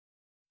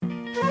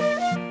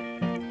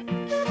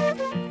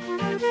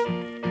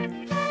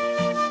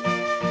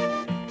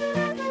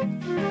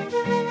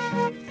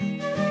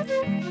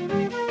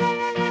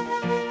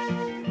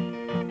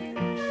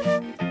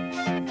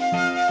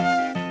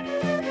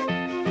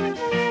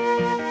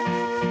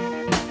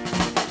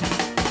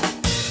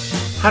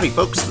Howdy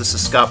folks, this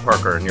is Scott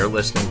Parker and you're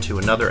listening to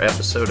another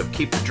episode of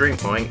Keep the Dream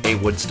Flowing, a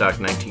Woodstock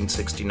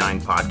 1969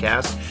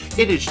 podcast.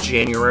 It is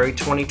January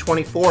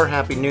 2024.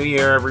 Happy New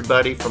Year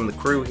everybody from the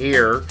crew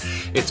here.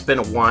 It's been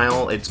a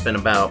while. It's been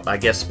about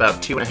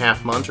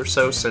 2.5 months or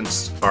so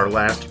since our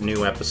last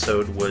new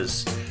episode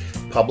was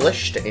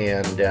published,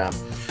 and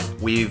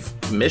we've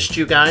missed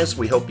you guys.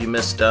 We hope you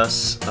missed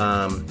us.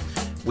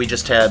 We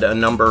just had a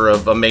number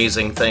of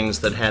amazing things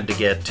that had to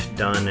get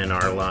done in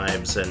our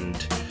lives,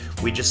 and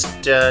we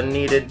just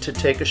needed to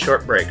take a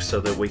short break so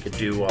that we could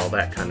do all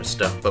that kind of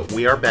stuff. But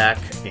we are back,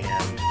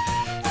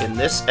 and in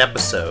this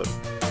episode,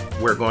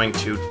 we're going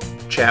to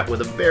chat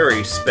with a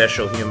very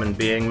special human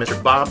being,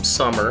 Mr. Bob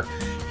Sommer.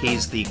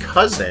 He's the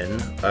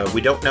cousin, we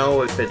don't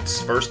know if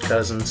it's first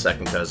cousin,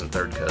 second cousin,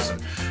 third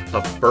cousin,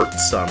 of BERT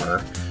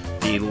Sommer,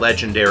 the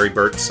legendary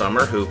BERT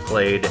Sommer, who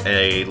played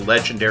a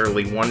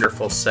legendarily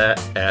wonderful set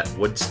at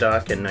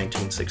Woodstock in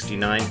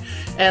 1969,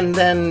 and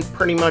then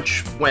pretty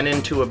much went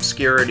into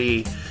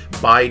obscurity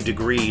by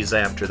degrees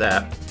after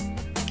that.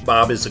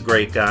 Bob is a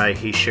great guy.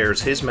 He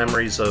shares his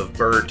memories of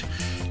BERT,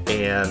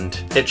 and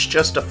it's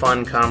just a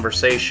fun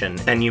conversation.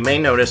 And you may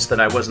notice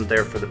that I wasn't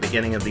there for the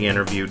beginning of the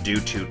interview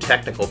due to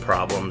technical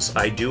problems.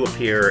 I do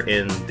appear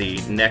in the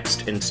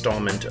next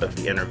installment of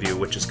the interview,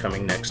 which is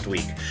coming next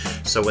week.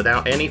 So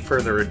without any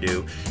further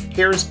ado,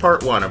 here's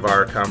part one of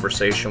our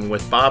conversation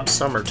with Bob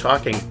Sommer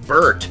talking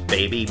BERT,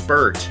 baby,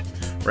 BERT,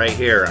 right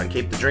here on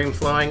Keep the Dream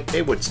Flowing,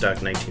 a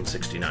Woodstock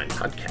 1969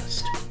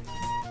 podcast.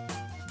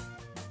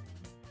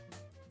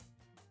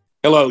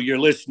 Hello, you're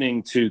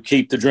listening to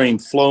Keep the Dream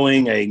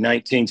Flowing, a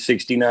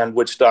 1969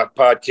 Woodstock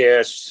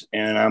podcast,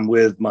 and I'm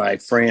with my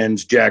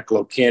friends Jack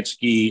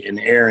Lokinski and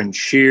Aaron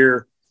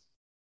Shear,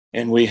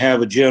 and we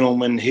have a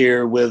gentleman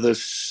here with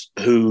us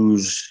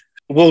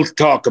we'll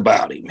talk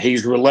about him.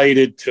 He's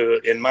related to,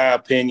 in my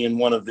opinion,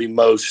 one of the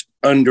most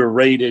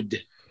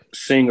underrated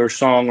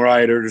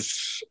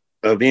singer-songwriters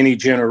of any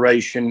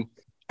generation.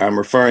 I'm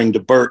referring to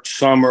BERT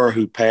Sommer,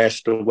 who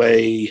passed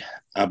away,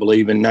 I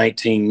believe, in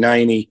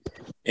 1990.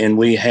 And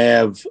we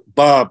have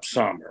Bob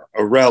Sommer,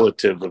 a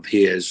relative of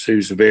his,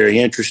 who's a very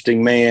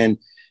interesting man,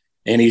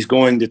 and he's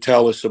going to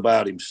tell us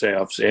about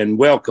himself. And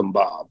welcome,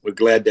 Bob. We're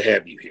glad to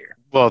have you here.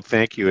 Well,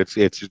 thank you.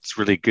 It's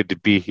really good to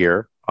be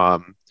here.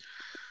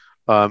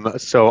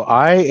 So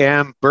I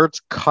am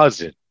Bert's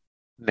cousin.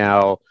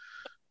 Now,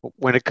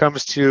 when it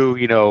comes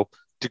to,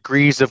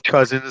 degrees of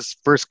cousins,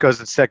 first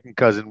cousin, second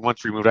cousin,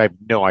 once removed, I have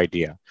no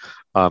idea.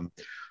 All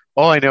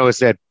I know is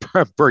that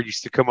Bert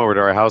used to come over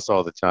to our house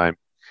all the time.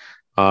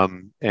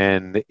 And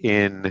in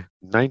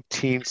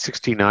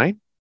 1969,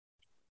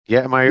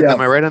 am I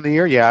right on the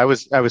year? Yeah, I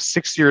was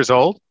 6 years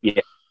old. Yeah.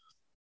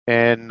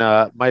 And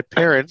my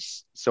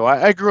parents, so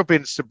I grew up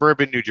in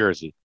suburban New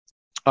Jersey.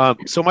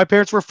 So my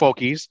parents were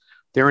folkies.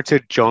 They were into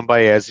Joan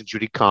Baez and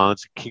Judy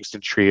Collins,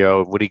 Kingston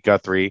Trio, Woody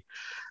Guthrie,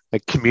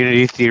 like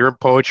community theater and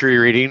poetry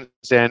readings.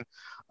 And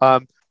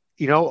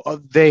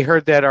they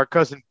heard that our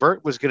cousin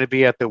Bert was going to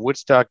be at the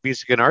Woodstock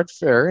Music and Art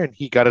Fair, and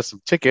he got us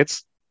some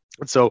tickets.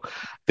 And so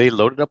they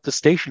loaded up the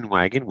station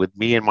wagon with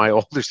me and my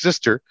older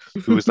sister,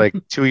 who was like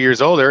 2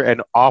 years older,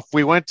 and off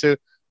we went to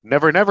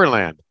Never Never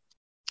Land.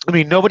 I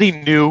mean, nobody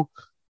knew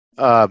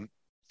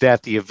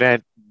that the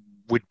event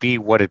would be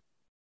what it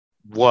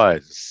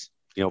was.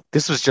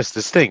 This was just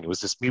this thing. It was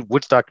this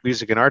Woodstock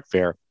Music and Art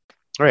Fair.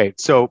 All right.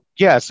 So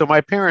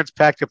my parents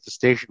packed up the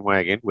station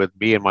wagon with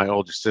me and my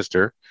older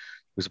sister,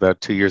 who was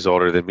about 2 years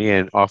older than me,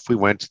 and off we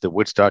went to the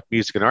Woodstock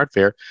Music and Art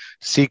Fair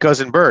to see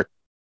cousin Bert.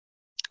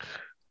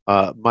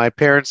 My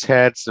parents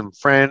had some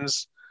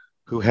friends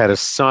who had a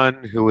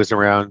son who was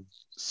around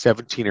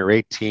 17 or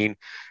 18,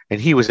 and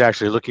he was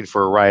actually looking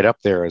for a ride up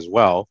there as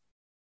well.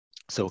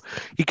 So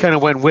he kind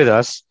of went with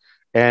us,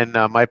 and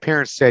my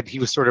parents said he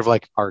was sort of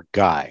like our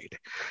guide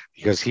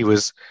because he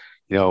was,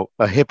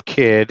 a hip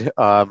kid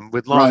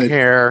with long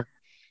hair,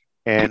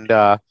 and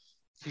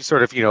he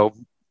sort of,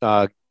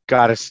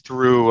 got us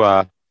through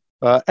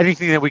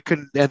anything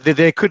that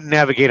they couldn't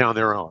navigate on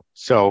their own.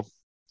 So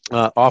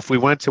off we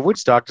went to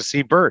Woodstock to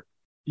see Bert.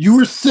 You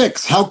were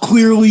 6. How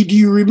clearly do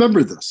you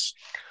remember this?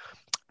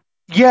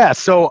 Yeah,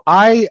 so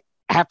I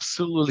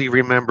absolutely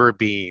remember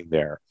being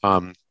there.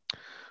 I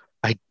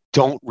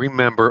don't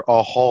remember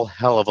a whole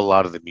hell of a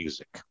lot of the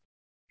music.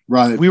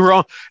 Right. We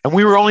were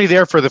only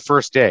there for the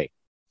first day.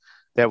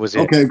 That was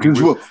it. Okay,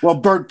 because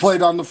Bert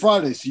played on the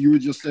Friday, so you were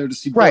just there to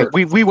see Bert.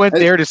 Right. We went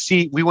there to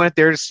see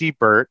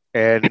Bert,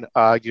 and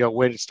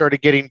when it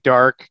started getting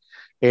dark,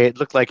 it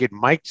looked like it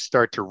might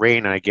start to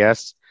rain, I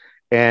guess.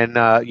 And,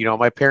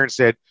 my parents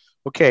said,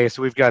 okay,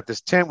 so we've got this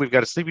tent, we've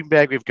got a sleeping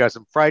bag, we've got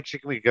some fried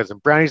chicken, we've got some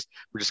brownies.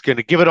 We're just going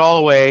to give it all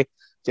away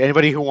to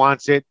anybody who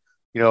wants it.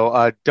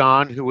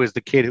 Don, who was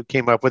the kid who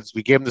came up with us,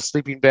 we gave him the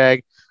sleeping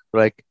bag. We're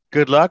like,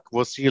 good luck.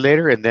 We'll see you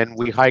later. And then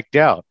we hiked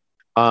out.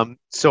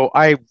 So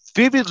I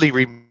vividly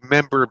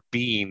remember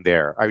being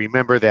there. I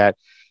remember that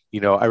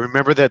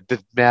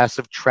the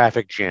massive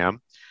traffic jam.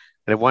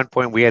 And at one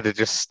point we had to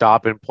just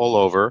stop and pull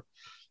over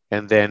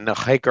and then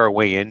hike our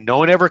way in. No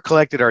one ever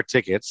collected our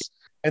tickets.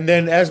 And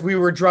then as we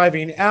were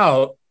driving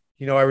out,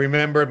 I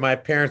remember my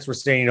parents were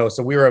saying,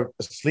 so we were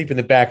asleep in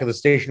the back of the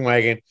station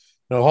wagon.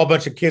 A whole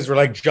bunch of kids were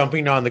like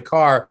jumping on the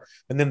car,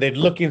 and then they'd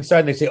look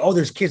inside and they'd say, "Oh,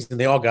 there's kids," and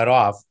they all got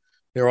off.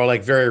 They were all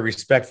like very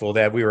respectful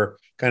that we were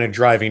kind of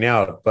driving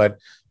out. But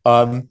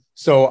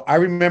so I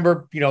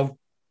remember,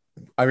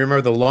 I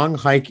remember the long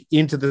hike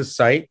into the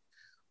site.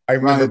 I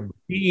remember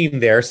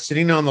being there,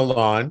 sitting on the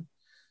lawn,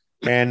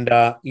 and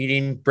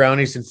eating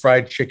brownies and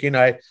fried chicken.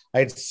 I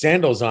had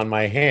sandals on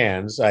my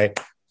hands. I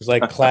was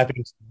like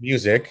clapping some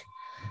music,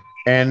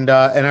 and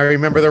I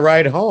remember the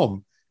ride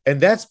home,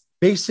 and that's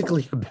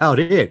basically about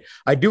it.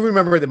 I do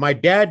remember that my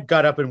dad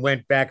got up and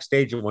went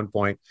backstage at one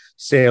point to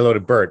say hello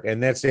to Bert,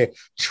 and that's a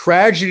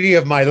tragedy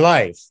of my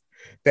life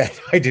that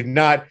I did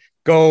not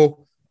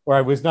go, or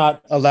I was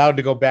not allowed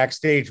to go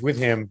backstage with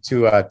him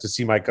to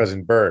see my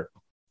cousin Bert.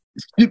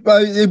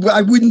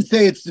 I wouldn't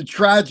say it's the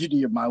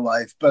tragedy of my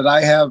life, but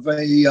I have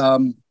a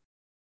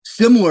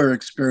similar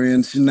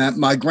experience in that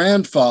my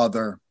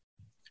grandfather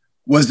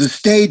was a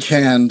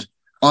stagehand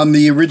on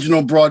the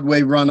original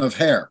Broadway run of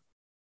Hair.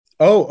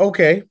 Oh,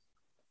 okay.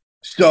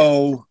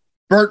 So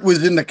Bert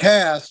was in the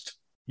cast.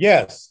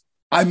 Yes.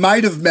 I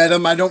might have met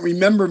him. I don't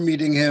remember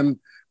meeting him,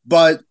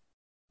 but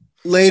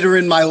later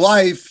in my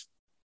life,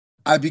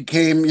 I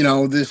became,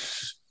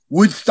 this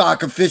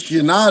Woodstock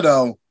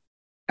aficionado,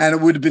 and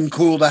it would have been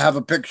cool to have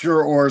a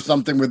picture or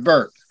something with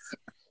Bert.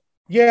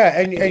 Yeah,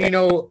 and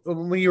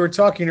when you were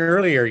talking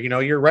earlier,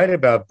 you're right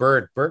about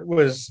Bert. Bert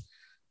was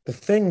the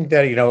thing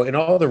that, in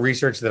all the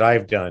research that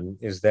I've done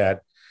is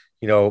that,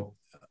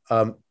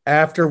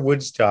 after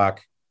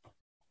Woodstock,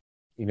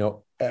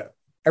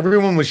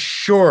 everyone was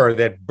sure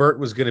that Bert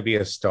was going to be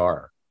a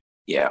star.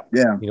 Yeah.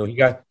 Yeah.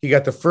 He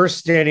got the first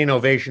standing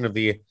ovation of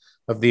the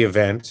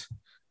event.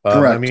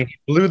 Correct. I mean, he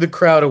blew the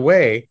crowd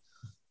away,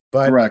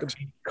 but Correct.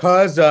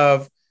 Because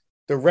of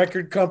the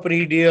record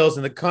company deals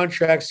and the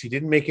contracts, he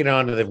didn't make it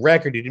onto the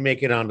record. He didn't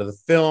make it onto the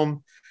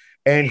film,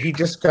 and he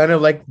just kind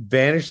of like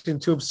vanished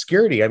into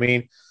obscurity. I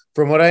mean,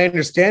 from what I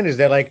understand is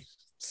that like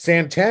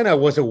Santana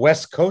was a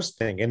West Coast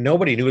thing, and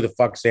nobody knew who the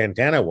fuck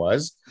Santana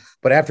was.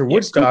 But after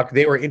Woodstock,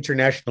 they were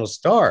international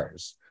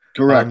stars.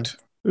 Correct.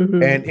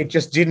 And it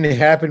just didn't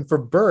happen for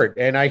Bert.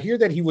 And I hear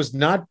that he was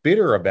not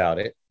bitter about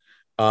it.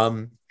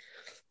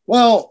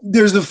 Well,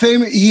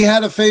 he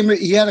had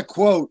a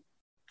quote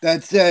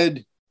that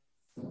said,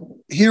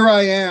 "Here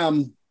I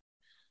am."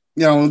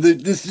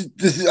 This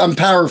is I'm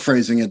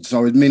paraphrasing it,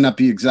 so it may not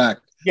be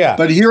exact. Yeah.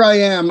 But here I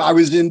am. I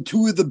was in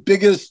two of the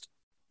biggest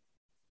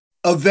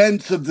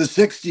events of the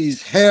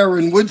 60s, Hair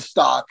and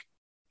Woodstock.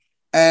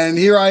 And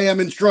here I am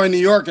in Troy, New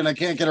York, and I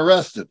can't get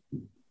arrested.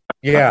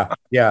 Yeah,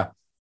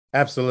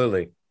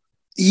 absolutely.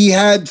 He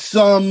had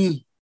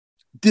some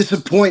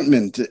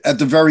disappointment at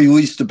the very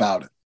least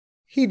about it.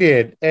 He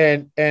did.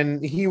 And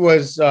he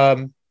was,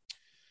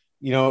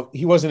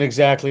 he wasn't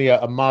exactly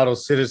a model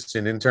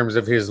citizen in terms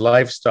of his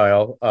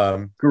lifestyle.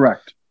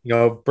 Correct.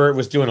 Bert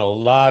was doing a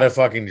lot of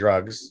fucking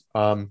drugs.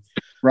 Right.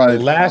 The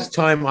last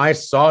time I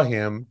saw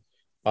him,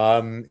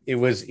 it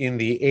was in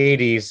the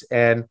 80s,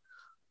 and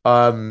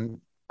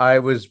I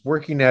was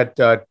working at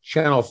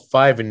Channel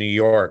 5 in New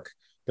York,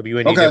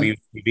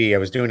 WNEW-TV. I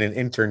was doing an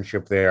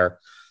internship there,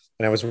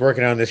 and I was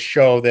working on this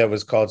show that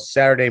was called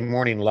Saturday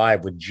Morning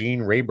Live with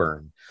Gene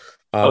Rayburn.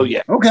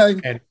 Okay.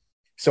 And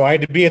so I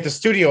had to be at the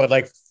studio at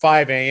like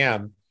 5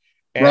 a.m.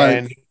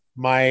 And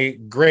my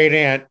great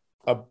aunt,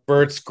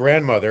 Bert's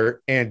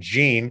grandmother, Aunt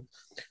Jean,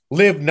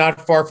 lived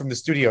not far from the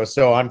studio.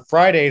 So on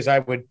Fridays, I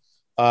would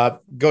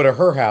go to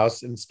her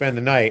house and spend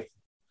the night,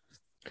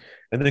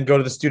 and then go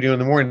to the studio in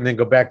the morning, and then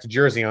go back to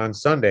Jersey on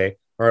Sunday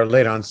or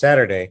late on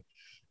Saturday.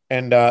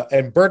 And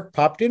Bert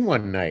popped in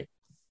one night.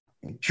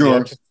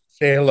 Sure. To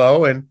say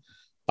hello,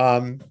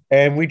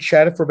 and we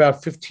chatted for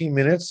about 15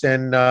 minutes,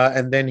 and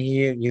then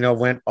he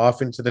went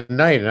off into the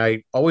night. And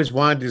I always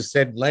wanted to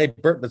say, "Hey,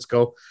 Bert, let's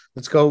go."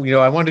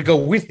 I wanted to go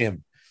with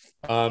him.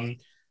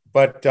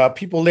 But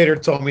people later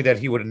told me that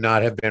he would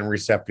not have been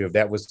receptive.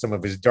 That was some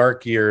of his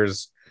dark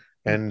years,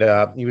 and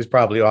he was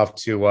probably off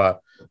to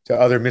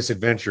other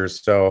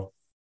misadventures. So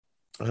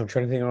I'm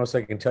trying to think what else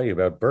I can tell you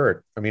about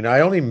Bert. I mean,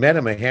 I only met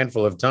him a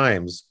handful of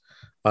times.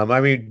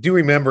 Do you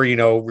remember,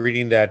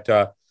 reading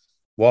that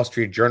Wall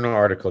Street Journal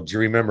article? Do you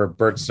remember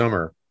BERT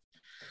SOMMER?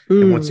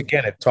 And once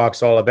again, it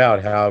talks all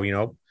about how,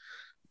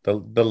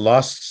 the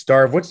lost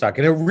star of Woodstock.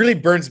 And it really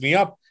burns me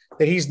up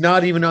that he's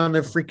not even on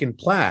the freaking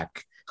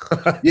plaque.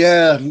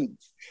 Yeah.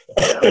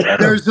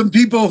 There's some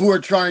people who are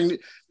trying to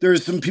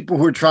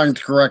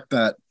correct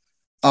that.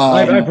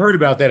 I've heard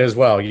about that as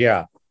well.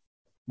 Yeah.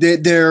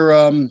 They're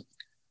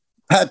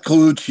Pat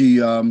Colucci,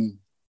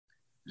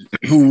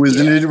 who was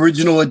an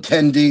original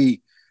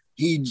attendee.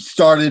 He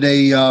started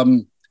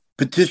a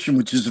petition,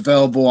 which is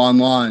available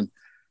online,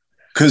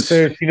 because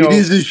it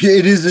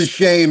is a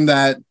shame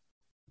that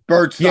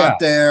Bert's not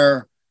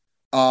there.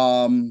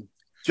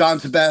 John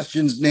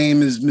Sebastian's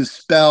name is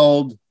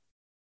misspelled.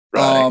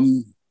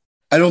 Right.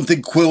 I don't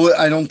think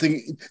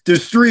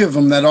there's three of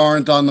them that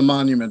aren't on the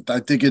monument.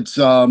 I think it's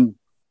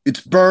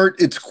Bert,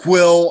 it's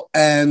Quill,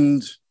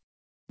 and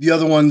the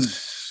other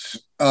one's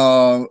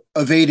names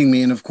evading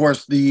me, and of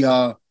course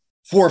the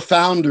four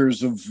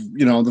founders of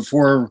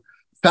the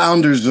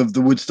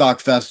Woodstock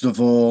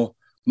Festival,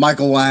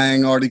 Michael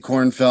Lang, Artie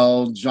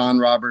Kornfeld, John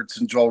Roberts,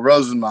 and Joel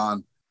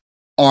Rosenbaum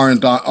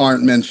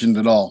aren't mentioned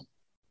at all.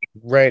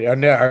 Right.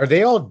 Are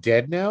they all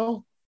dead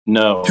now?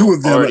 No. Two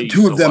of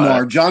them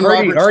are. John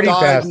Roberts died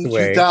passed in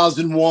away.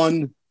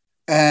 2001,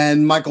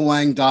 and Michael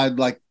Lang died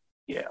a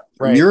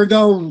year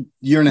ago,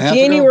 year and a half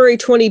January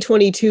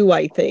 2022,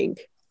 I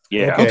think.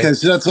 Yeah. Okay,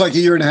 so that's like a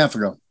year and a half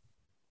ago.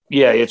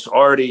 Yeah, it's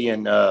Artie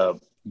and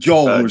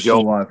Joel who are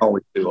still alive.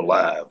 Always still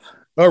alive.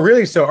 Oh,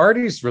 really? So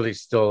Artie's really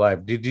still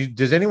alive.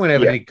 Does anyone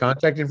have any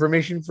contact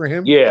information for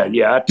him? Yeah.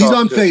 He's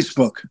on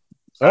Facebook.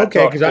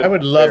 Okay, because I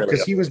would love,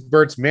 because he was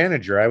Bert's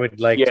manager. I would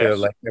like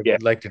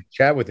to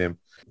chat with him.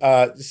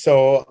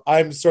 So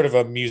I'm sort of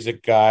a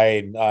music guy,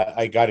 and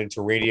I got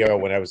into radio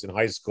when I was in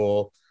high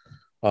school.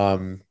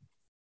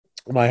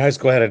 My high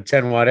school had a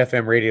 10-watt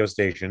FM radio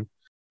station.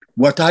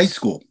 What high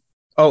school?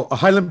 Oh,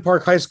 Highland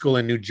Park High School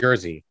in New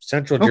Jersey,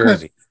 Central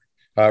Jersey,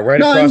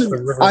 across the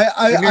river.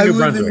 I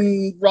live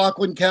in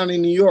Rockland County,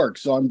 New York,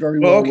 so I'm very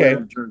well aware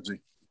of Jersey.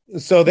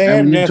 So they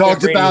and when you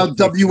talked about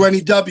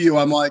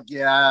WNEW, I'm like,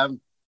 yeah.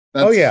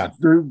 That's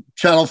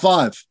Channel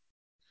 5.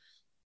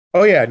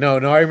 Oh yeah, no,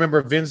 I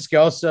remember Vince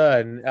Scelsa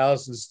and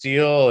Allison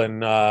Steele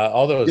and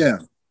all those.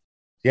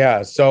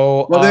 Yeah.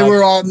 So they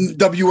were on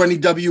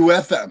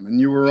WNEW FM, and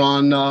you were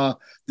on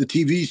the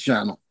TV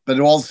channel, but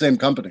all the same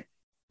company.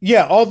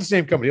 Yeah, all the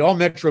same company, all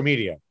Metro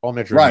Media.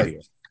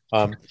 Media.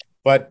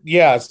 But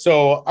yeah,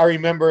 so I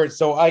remember.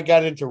 So I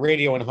got into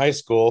radio in high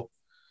school,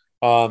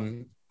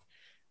 and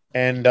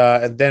then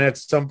at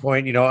some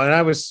point, and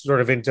I was sort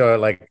of into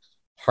like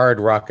hard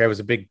rock. I was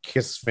a big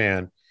Kiss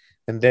fan,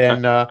 and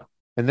then I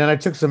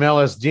took some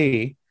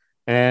LSD,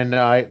 and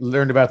I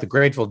learned about the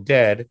Grateful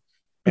Dead,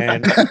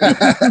 and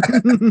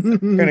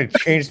kind of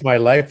changed my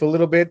life a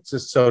little bit,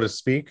 so to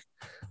speak.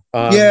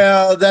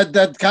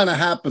 That kind of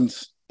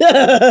happens.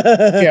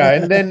 Yeah,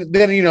 and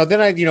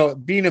then I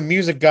being a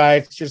music guy,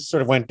 it just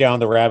sort of went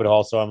down the rabbit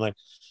hole. So I'm like,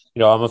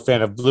 I'm a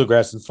fan of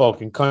bluegrass and folk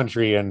and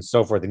country and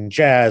so forth and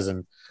jazz,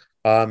 and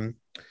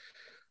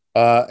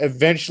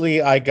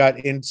eventually I got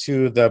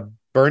into the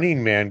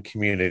Burning Man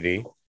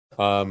community.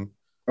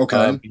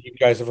 Okay. You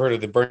guys have heard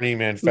of the Burning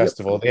Man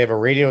Festival. They have a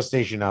radio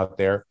station out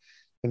there.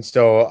 And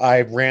so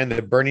I ran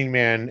the Burning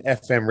Man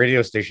FM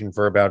radio station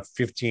for about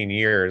 15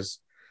 years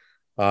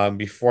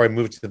before I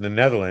moved to the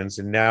Netherlands.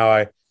 And now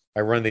I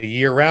run the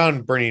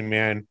year-round Burning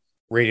Man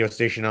radio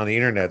station on the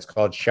internet. It's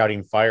called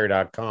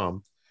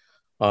shoutingfire.com.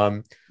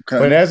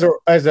 But as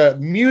a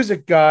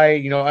music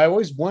guy, I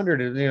always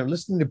wondered,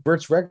 listening to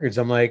Bert's records,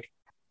 I'm like,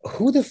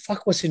 who the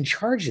fuck was in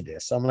charge of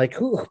this? I'm like,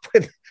 who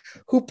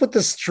put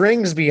the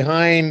strings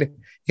behind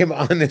him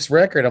on this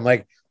record? I'm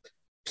like,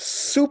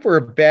 super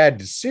bad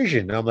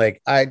decision. I'm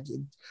like, I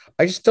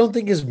just don't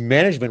think his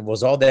management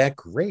was all that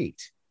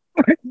great.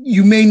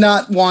 You may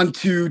not want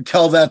to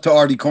tell that to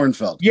Artie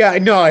Kornfeld. Yeah,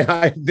 no,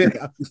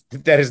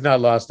 that is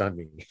not lost on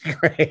me.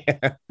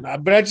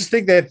 But I just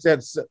think that's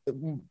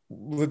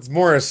it's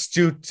more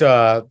astute.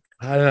 I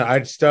don't know. I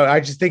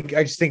just think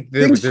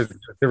there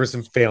were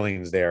some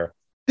failings there.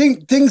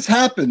 Things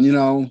happen,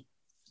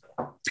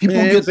 People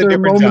get their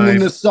moment in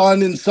the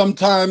sun, and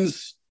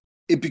sometimes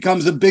it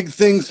becomes a big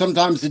thing.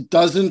 Sometimes it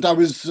doesn't.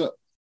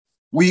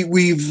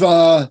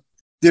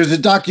 There's a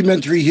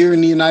documentary here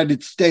in the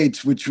United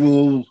States which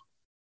will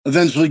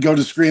eventually go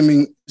to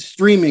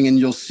streaming, and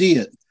you'll see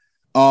it.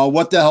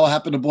 What the hell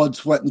happened to Blood,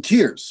 Sweat, and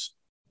Tears?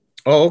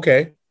 Oh,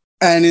 okay.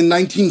 And in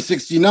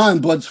 1969,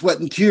 Blood, Sweat,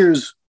 and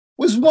Tears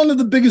was one of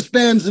the biggest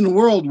bands in the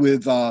world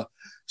with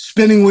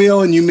Spinning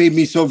Wheel and You Made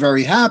Me So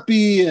Very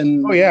Happy.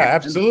 And oh yeah,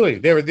 absolutely.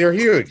 They're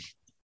huge.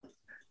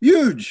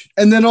 Huge.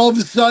 And then all of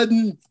a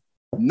sudden,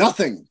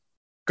 nothing.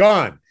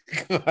 Gone.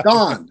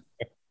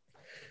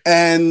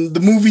 And the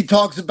movie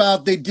talks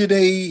about they did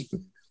a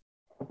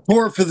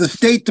tour for the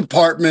State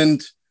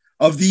Department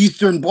of the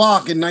Eastern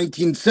Bloc in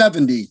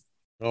 1970.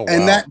 Oh, wow.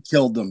 And that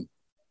killed them.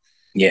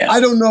 Yeah. I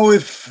don't know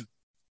if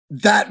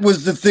that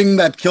was the thing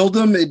that killed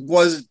them. It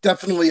was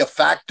definitely a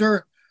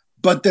factor,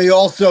 but they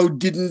also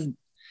didn't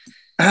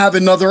have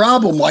another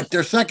album like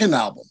their second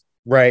album.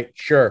 Right,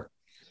 sure.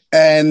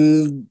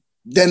 And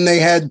then they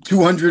had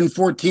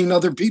 214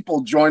 other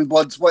people join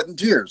Blood, Sweat, and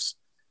Tears.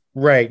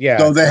 Right, yeah.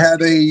 So they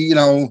had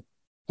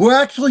who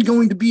are actually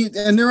going to be,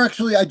 and they're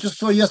actually, I just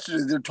saw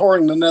yesterday, they're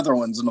touring the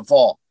Netherlands in the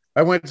fall.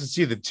 I went to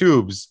see the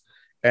Tubes,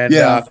 and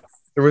there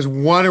was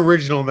one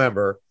original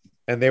member,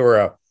 and they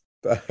were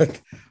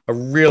a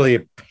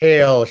really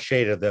pale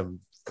shade of them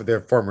for their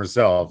former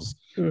selves.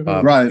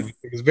 Mm-hmm. Right.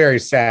 It was very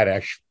sad,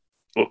 actually.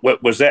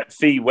 What was that?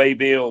 Fee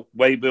Waybill?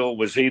 Waybill,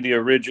 was he the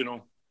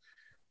original?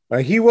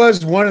 He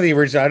was one of the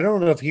original. I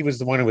don't know if he was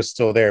the one who was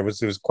still there. It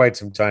was quite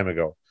some time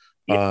ago.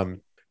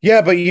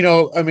 Yeah. But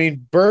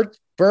Bert,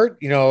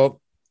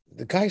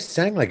 the guy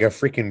sang like a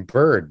freaking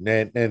bird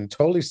and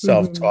totally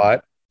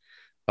self-taught.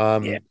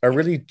 A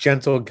really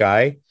gentle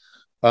guy,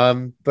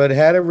 but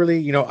had a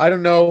really, I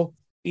don't know,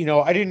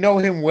 I didn't know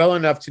him well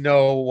enough to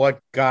know what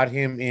got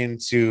him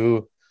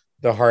into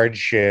the hard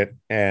shit.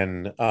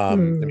 And I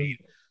mean,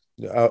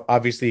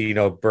 obviously, you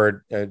know,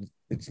 Bert.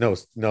 It's no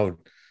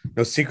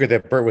secret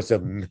that Bert was a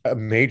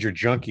major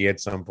junkie at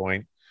some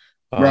point.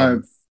 Right.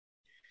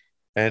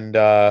 And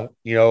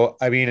you know,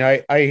 I mean,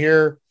 I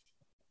hear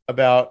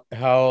about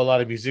how a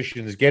lot of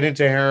musicians get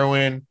into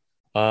heroin.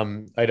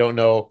 I don't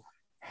know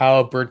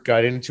how Bert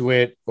got into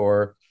it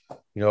or,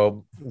 you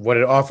know, what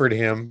it offered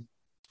him,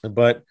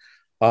 but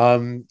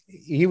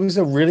he was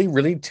a really,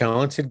 really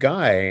talented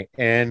guy.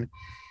 And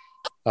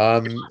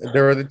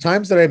there were the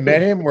times that I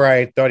met him where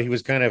I thought he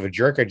was kind of a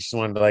jerk. I just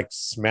wanted to like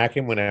smack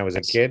him when I was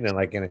a kid. And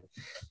like, you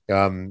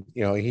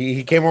know,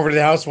 he came over to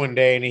the house one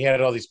day and he had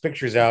all these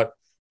pictures out.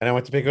 And I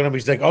went to pick it up.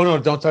 He's like, "Oh no,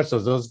 don't touch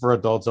those. Those are for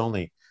adults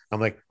only." I'm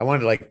like, I wanted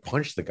to like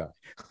punch the guy.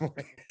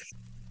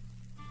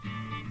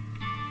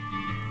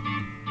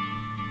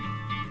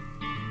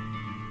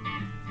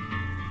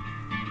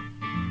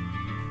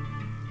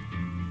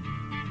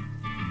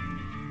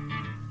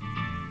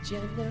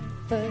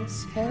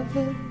 Jennifer's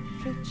heaven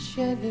for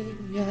Jenny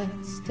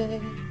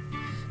yesterday,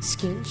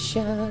 skin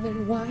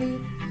shining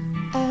white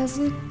as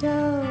a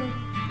dove.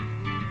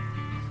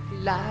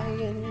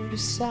 Lying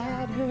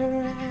beside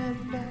her, I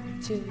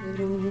melted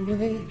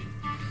away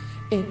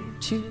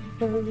into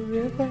a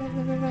river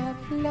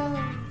of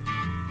love.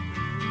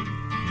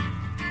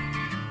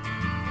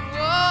 Oh,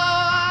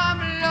 I'm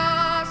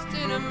lost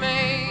in a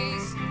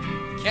maze,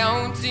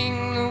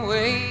 counting the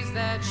ways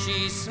that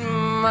she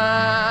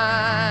smiles.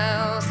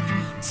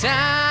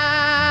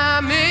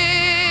 Time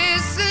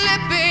is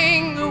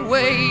slipping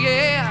away,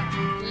 yeah,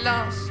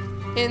 lost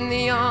in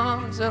the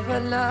arms of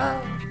her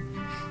love,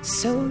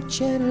 so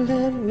gentle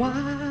and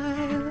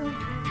wild.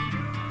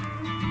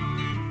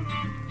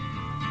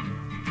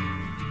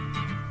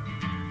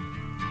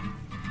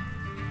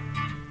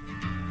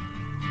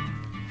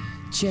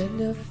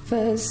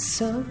 Jennifer's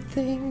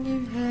something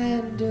you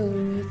handle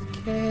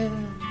with care,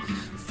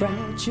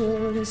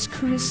 fragile as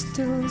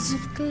crystals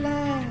of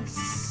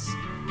glass.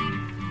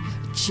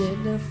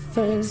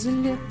 Jennifer's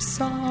lips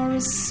are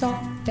as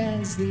soft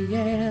as the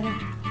air,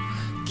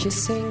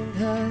 kissing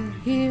her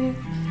here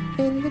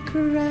in the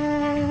grass.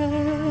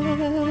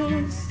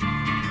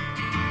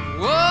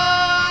 Oh,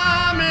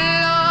 I'm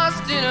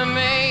lost in a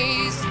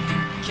maze,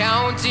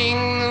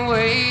 counting the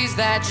ways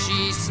that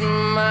she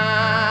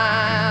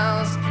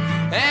smiles.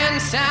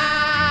 And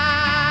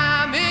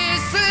time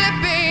is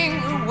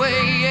slipping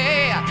away,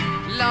 yeah,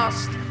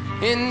 lost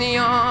in the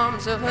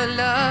arms of her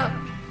love,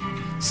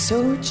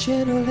 so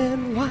gentle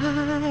and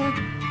wild.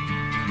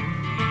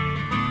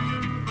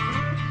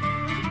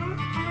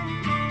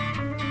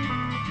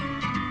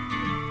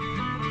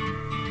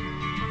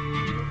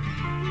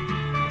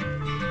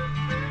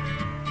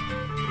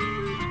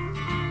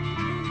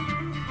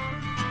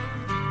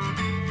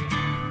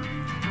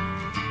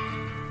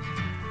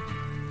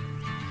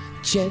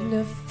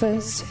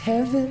 Jennifer's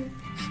heaven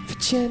for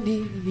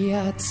Jenny,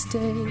 I'd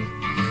stay,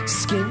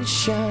 skin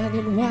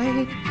shining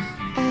white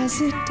as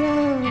a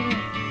dove.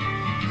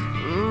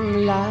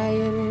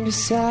 Lying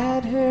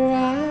beside her,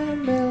 I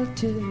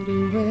melted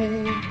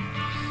away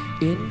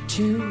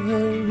into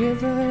a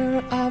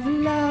river of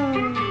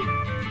love,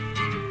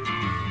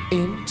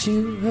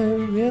 into a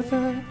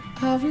river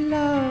of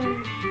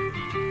love,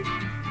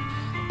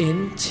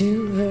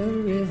 into a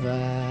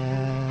river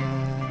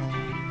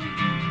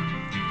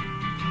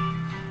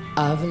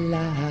of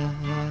love.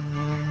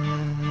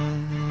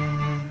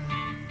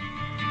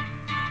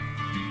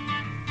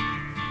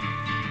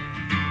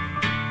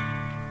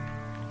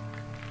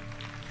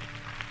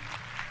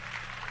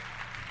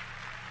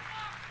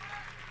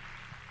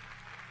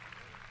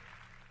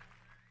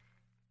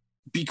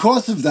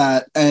 Because of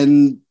that,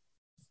 and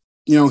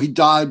you know, he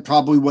died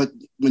probably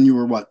when you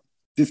were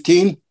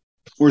 15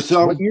 or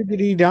so. What year did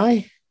he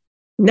die?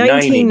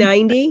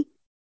 1990.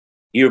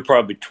 You were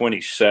probably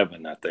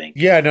 27, I think.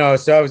 Yeah, no.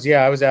 So I was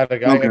out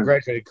of Okay. I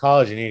graduated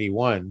college in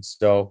 81.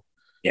 So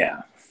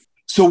Yeah.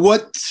 So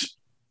what,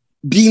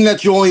 being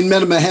that you only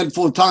met him a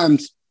handful of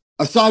times,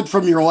 aside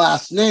from your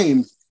last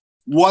name,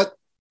 what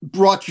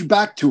brought you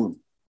back to him?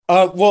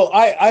 well,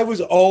 I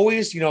was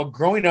always, you know,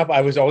 growing up,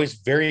 I was always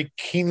very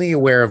keenly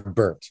aware of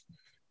Bert.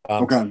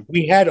 Okay.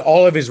 We had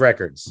all of his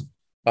records.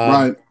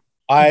 Right.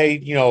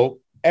 You know,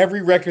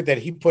 every record that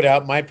he put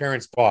out, my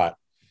parents bought.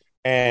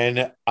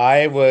 And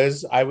I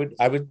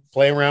would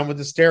play around with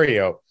the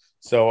stereo.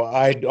 So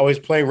I'd always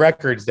play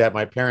records that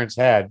my parents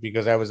had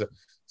because I was a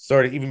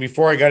sort of, even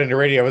before I got into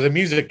radio, I was a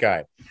music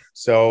guy.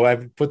 So I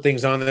would put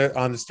things on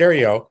the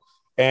stereo,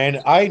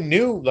 and I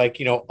knew, like,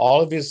 you know,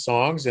 all of his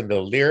songs and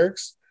the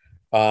lyrics.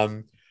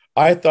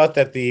 I thought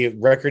that the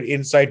record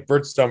Inside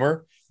BERT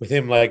Sommer, with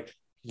him like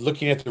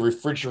looking at the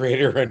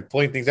refrigerator and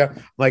pulling things out,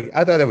 like,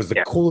 I thought that was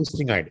the coolest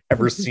thing I'd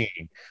ever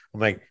seen. I'm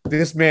like,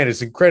 this man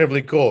is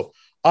incredibly cool.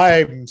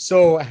 I'm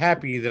so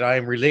happy that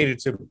I'm related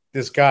to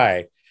this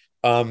guy.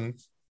 And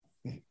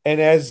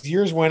as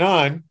years went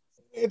on,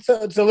 it's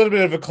a little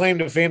bit of a claim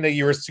to fame that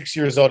you were 6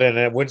 years old and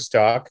at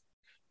Woodstock.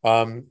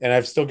 And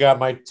I've still got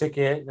my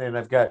ticket, and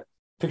I've got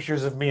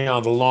pictures of me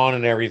on the lawn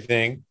and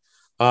everything.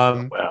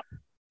 Wow.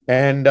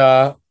 And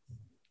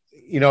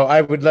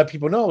I would let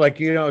people know,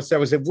 so I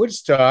was at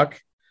Woodstock,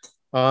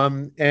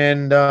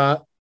 and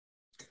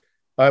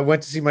I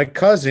went to see my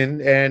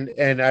cousin,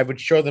 and I would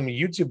show them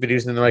YouTube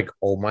videos, and they're like,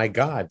 "Oh my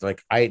God!"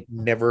 Like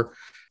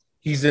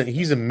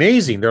he's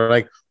amazing. They're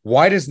like,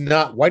 why do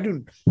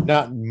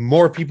not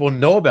more people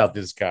know about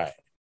this guy?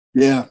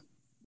 Yeah,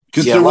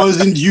 because there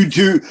wasn't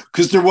YouTube,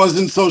 because there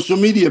wasn't social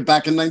media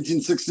back in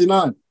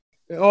 1969.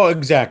 Oh,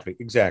 exactly.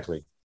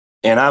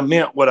 And I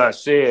meant what I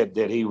said,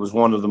 that he was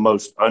one of the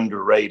most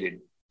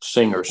underrated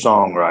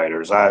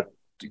singer-songwriters.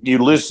 You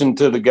listen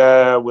to the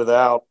guy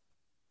without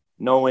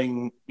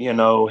knowing,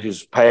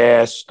 his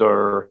past,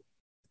 or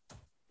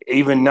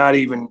not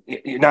even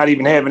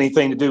have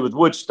anything to do with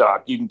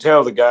Woodstock. You can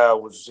tell the guy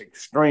was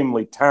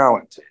extremely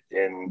talented,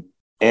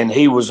 and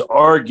he was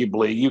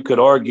arguably, you could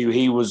argue,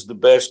 he was the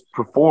best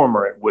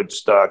performer at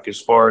Woodstock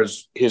as far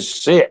as his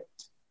set.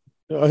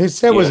 His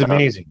set was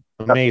amazing.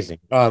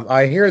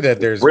 I hear that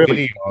there's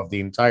video of the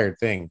entire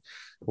thing,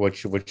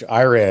 which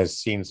Ira has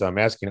seen. So I'm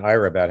asking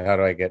Ira about how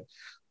do I get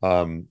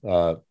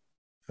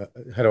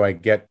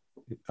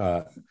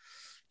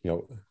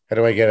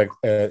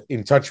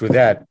in touch with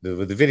that,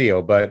 with the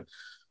video. But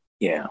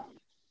yeah,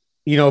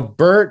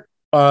 Bert,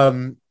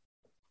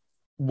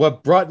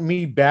 what brought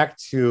me back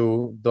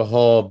to the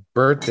whole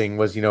Bert thing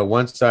was,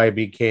 once I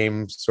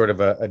became sort of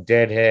a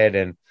deadhead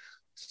and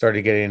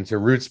started getting into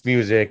roots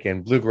music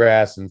and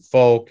bluegrass and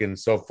folk and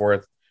so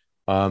forth,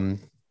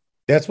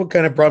 that's what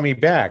kind of brought me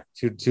back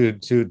to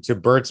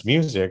Bert's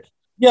music.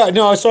 Yeah,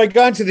 no, so I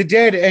got into the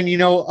Dead, and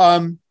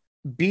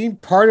being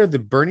part of the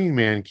Burning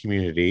Man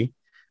community,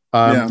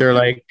 they're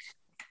like,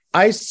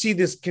 I see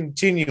this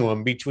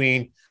continuum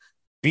between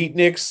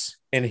beatniks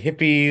and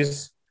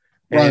hippies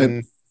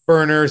and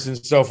burners and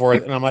so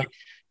forth, and I'm like,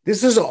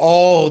 this is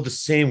all the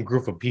same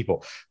group of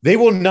people. They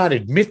will not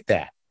admit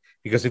that,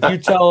 because if you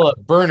tell a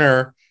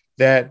burner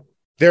that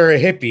they're a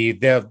hippie,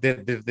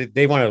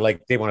 they want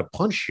to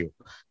punch you,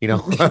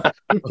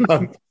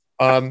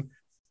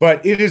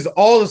 but it is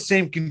all the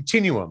same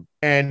continuum.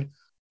 And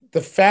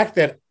the fact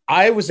that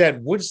I was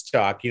at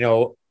Woodstock,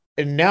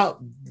 and now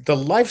the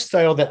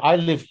lifestyle that I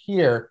live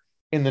here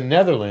in the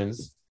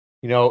Netherlands,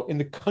 in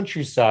the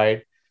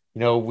countryside,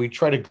 we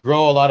try to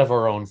grow a lot of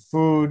our own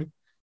food.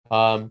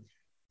 The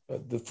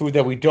food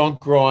that we don't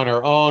grow on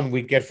our own,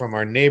 we get from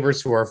our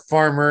neighbors who are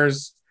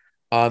farmers.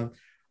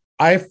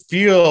 I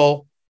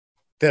feel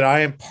that I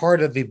am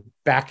part of the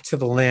Back to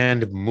the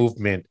Land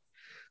movement,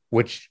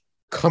 which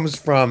comes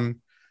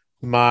from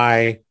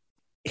my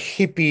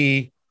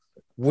hippie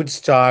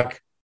Woodstock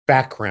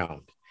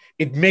background.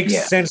 It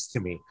makes sense to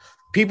me.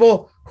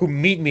 People who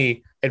meet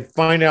me and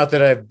find out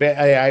that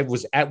I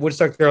was at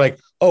Woodstock, they're like,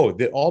 oh,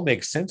 it all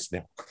makes sense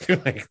now. They're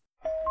like,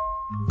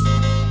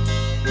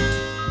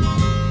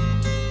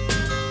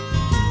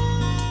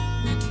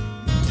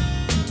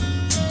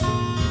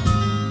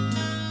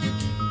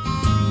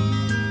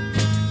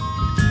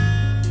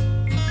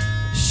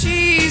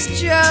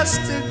 she's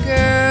just a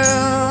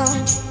girl,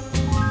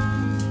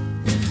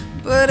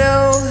 but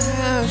oh,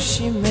 how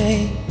she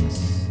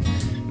makes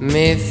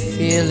me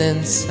feel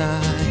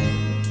inside.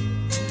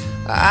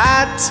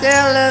 I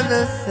tell her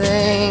the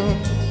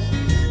things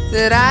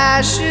that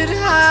I should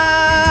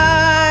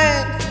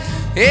hide.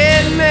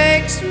 It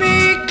makes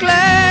me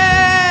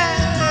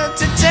glad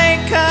to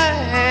take her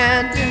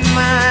hand in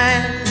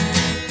mine,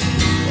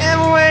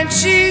 and when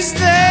she's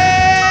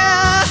there,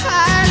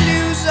 I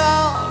lose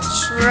all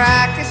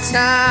track of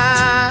time.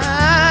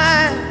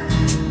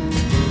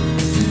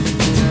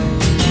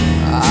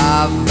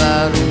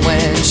 But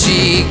when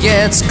she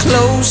gets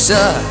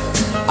closer,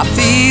 I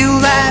feel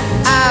that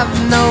I've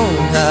known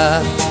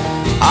her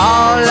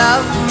all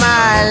of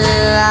my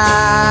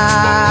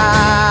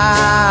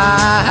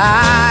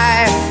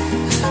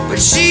life. But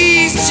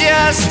she's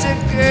just a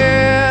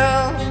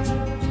girl.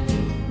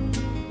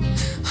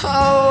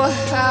 Oh,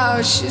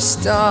 how she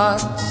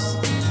starts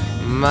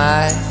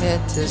my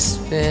head to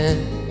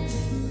spin.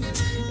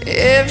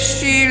 If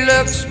she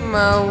looks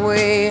my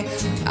way,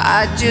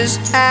 I just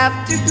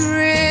have to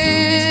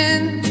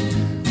grin.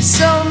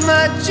 So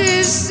much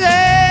is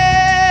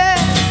said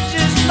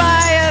just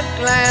by a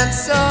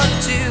glance or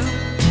two.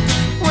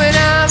 When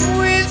I'm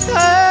with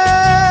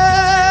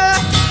her,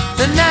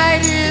 the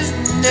night is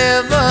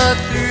never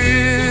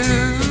through.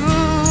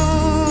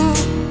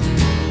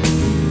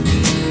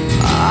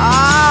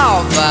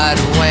 Oh, but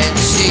when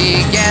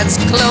she gets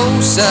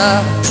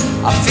closer,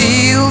 I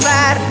feel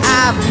that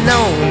I've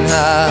known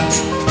her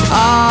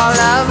all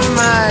of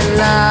my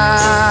life.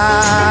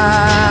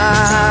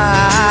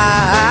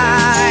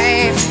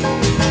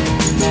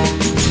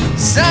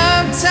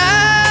 Sometimes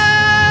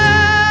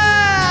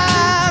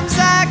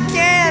I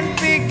can't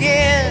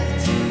begin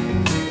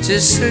to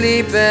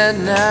sleep at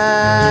night,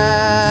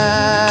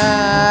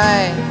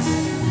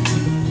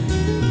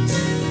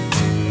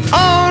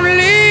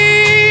 only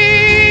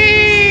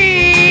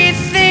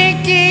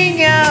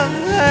thinking of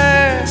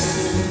her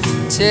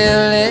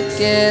till it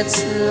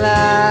gets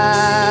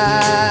light.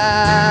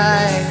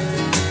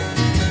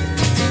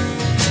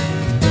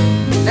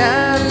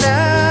 La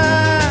la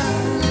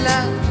la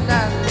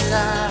la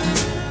la.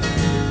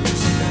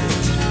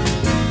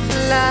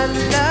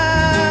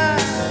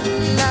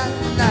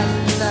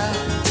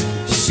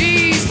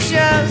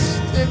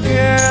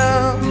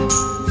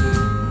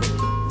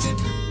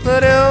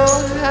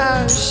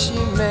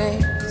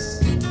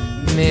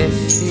 me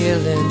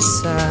feel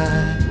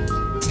inside.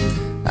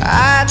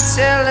 I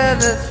tell her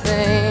the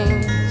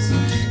things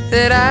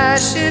that I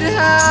should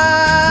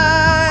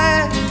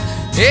hide.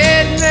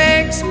 It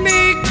makes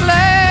me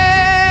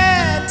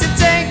glad to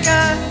take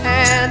her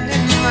hand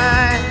in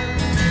mine.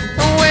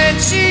 When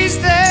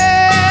she's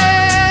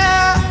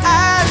there,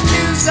 I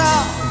lose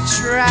all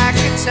track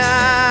of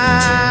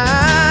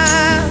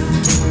time.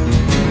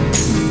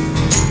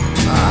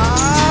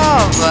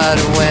 Oh,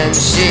 but when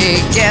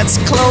she gets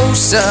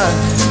closer,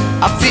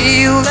 I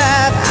feel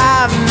that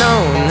I've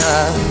known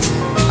her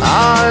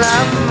all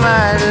of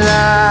my life.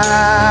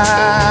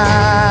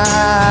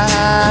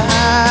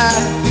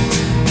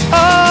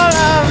 All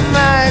of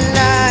my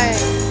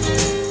life.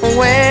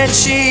 When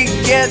she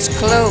gets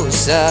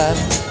closer,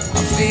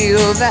 I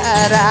feel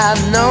that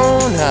I've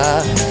known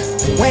her.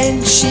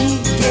 When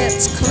she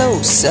gets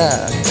closer,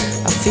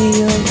 I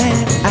feel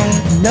that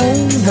I've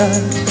known her.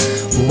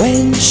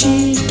 When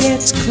she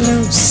gets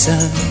closer,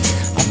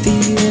 I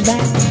feel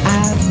that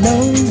I've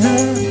known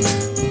her.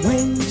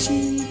 When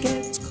she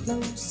gets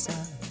closer,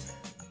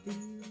 I feel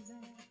that.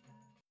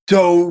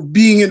 So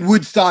being at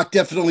Woodstock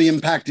definitely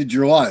impacted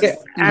your life,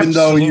 even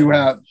though you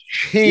have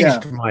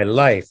changed my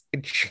life.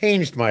 It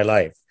changed my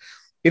life.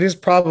 It is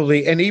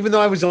probably, and even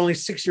though I was only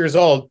 6 years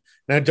old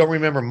and I don't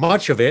remember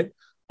much of it,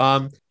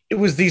 it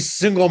was the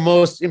single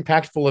most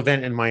impactful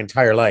event in my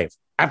entire life.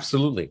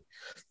 Absolutely.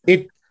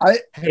 It had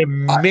a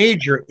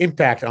major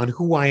impact on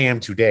who I am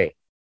today.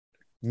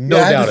 No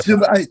doubt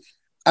about it.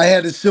 I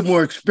had a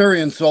similar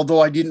experience,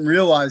 although I didn't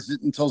realize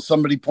it until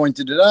somebody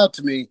pointed it out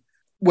to me.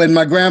 When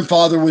my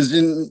grandfather was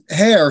in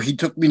Hare, he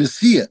took me to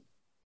see it.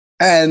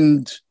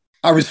 And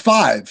I was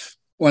 5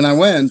 when I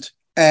went.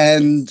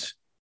 And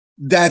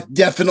that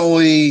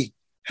definitely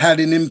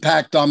had an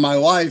impact on my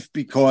life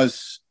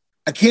because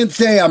I can't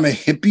say I'm a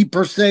hippie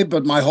per se,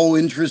 but my whole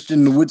interest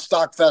in the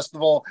Woodstock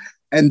Festival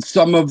and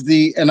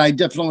and I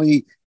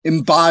definitely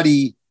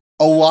embody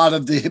a lot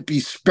of the hippie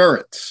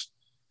spirits.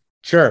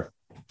 Sure.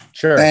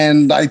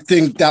 And I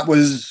think that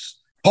was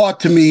taught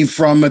to me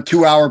from a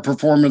 2-hour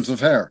performance of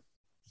Hare.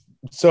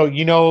 So,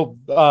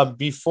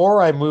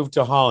 before I moved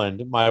to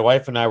Holland, my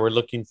wife and I were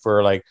looking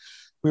for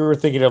we were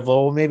thinking of,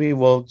 well, maybe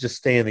we'll just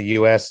stay in the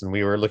US, and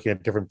we were looking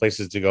at different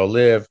places to go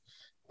live.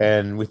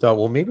 And we thought,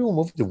 well, maybe we'll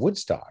move to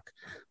Woodstock.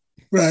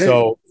 Right.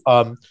 So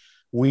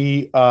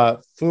we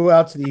flew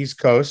out to the East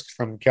Coast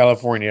from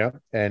California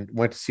and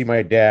went to see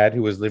my dad,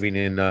 who was living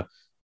in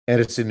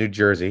Edison, New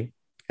Jersey.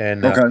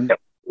 And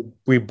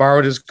we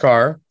borrowed his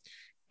car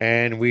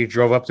and we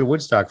drove up to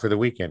Woodstock for the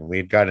weekend. We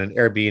had got an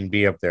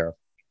Airbnb up there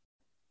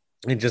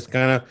and just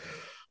kind of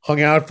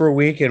hung out for a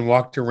week and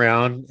walked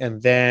around.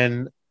 And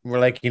then we're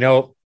like,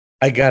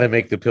 I got to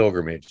make the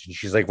pilgrimage. And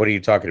she's like, what are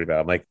you talking about?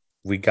 I'm like,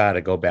 we got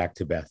to go back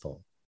to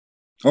Bethel.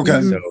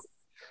 Okay. So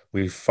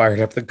we fired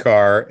up the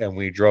car and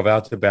we drove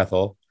out to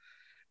Bethel.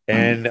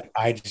 And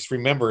I just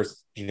remember,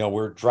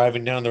 we're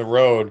driving down the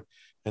road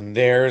and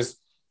there's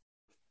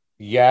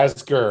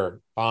Yazger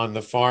on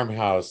the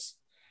farmhouse.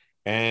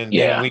 And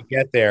then we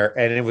get there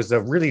and it was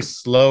a really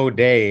slow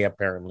day,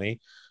 apparently.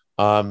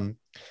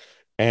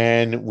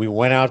 And we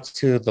went out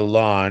to the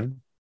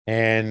lawn,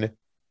 and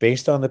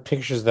based on the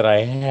pictures that I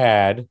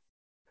had,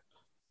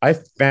 I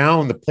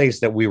found the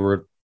place that we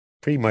were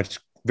pretty much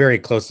very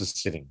close to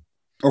sitting.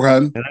 Okay.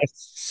 And I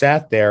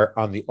sat there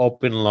on the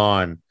open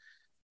lawn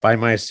by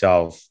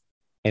myself,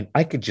 and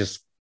I could just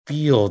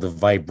feel the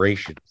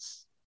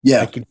vibrations.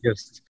 Yeah.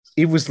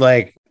 It was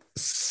like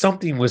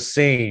something was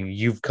saying,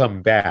 you've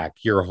come back,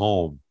 you're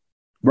home.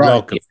 Right.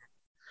 Welcome.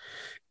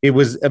 It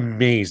was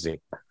amazing.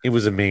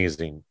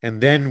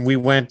 And then we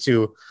went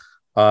to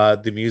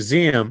the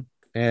museum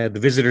and the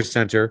visitor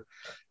center,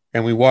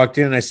 and we walked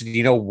in and I said,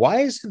 why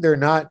isn't there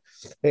not,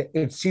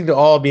 it seemed to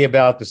all be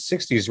about the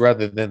 60s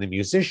rather than the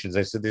musicians.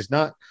 I said,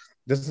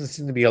 doesn't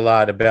seem to be a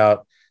lot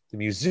about the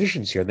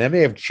musicians here. That may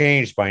have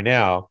changed by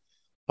now.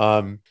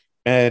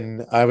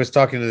 And I was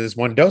talking to this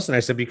one docent.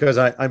 I said, because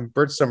I'm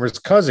BERT Sommer's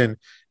cousin.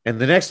 And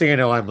the next thing I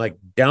know, I'm like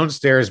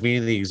downstairs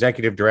meeting the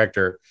executive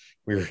director.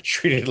 We were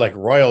treated like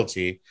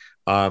royalty.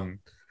 And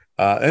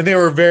they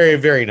were very,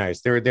 very nice.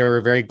 They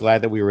were very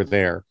glad that we were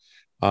there.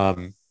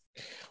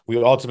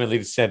 We ultimately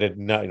decided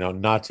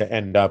not to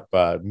end up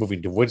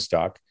moving to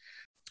Woodstock,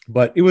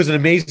 but it was an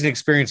amazing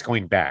experience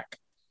going back.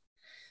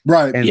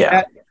 Right. And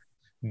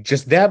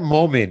that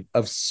moment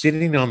of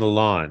sitting on the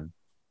lawn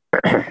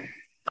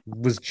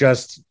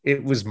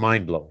was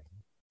mind blowing,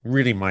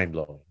 really mind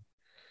blowing.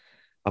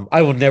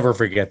 I will never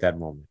forget that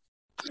moment.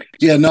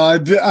 Yeah, no,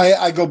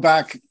 I go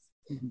back,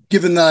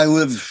 given that I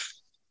live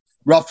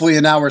roughly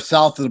an hour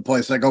south of the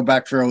place, I go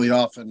back fairly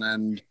often,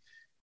 and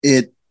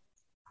it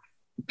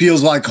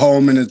feels like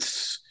home. And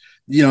it's,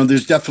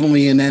 there's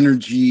definitely an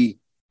energy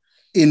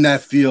in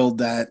that field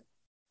that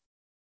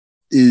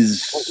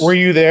is. Were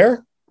you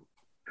there?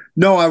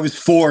 No, I was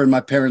 4 and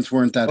my parents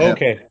weren't that hip.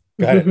 Okay,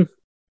 got it.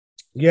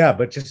 Yeah,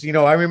 but just,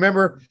 I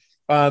remember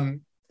as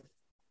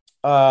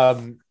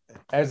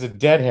a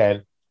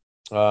deadhead,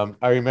 I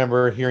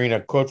remember hearing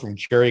a quote from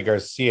Jerry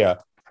Garcia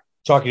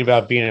talking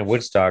about being in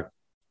Woodstock.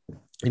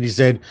 And he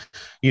said,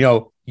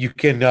 you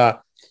can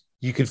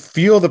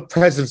feel the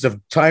presence of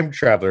time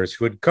travelers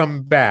who had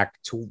come back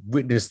to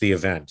witness the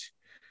event.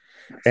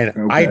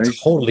 And I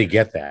totally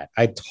get that.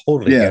 I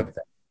totally get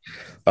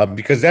that.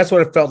 Because that's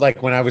what it felt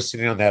like when I was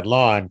sitting on that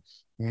lawn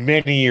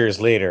many years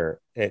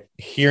later,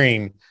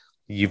 hearing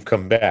you've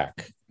come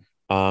back.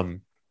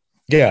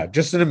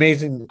 Just an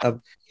amazing,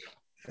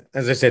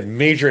 as I said,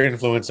 major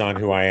influence on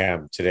who I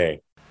am today.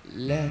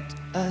 Let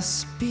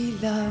us be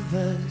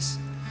lovers,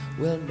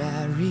 we'll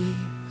marry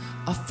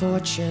our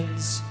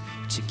fortunes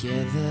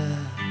together.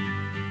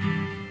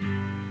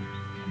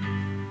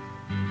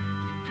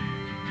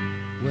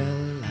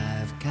 Well,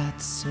 I've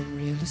got some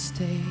real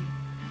estate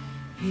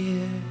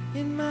here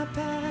in my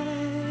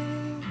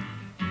bag,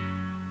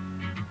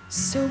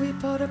 so we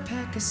bought a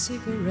pack of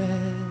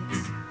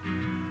cigarettes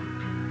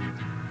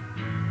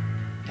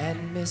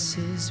and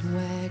Mrs.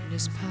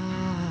 Wagner's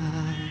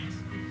pies,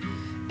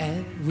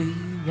 and we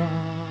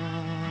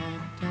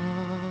walked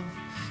off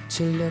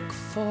to look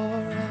for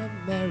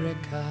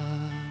America.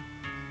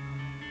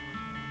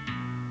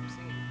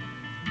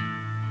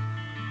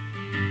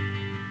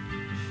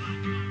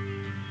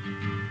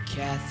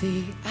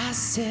 Kathy, I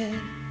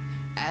said,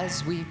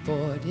 as we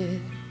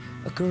boarded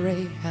a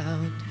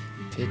Greyhound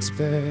in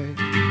Pittsburgh.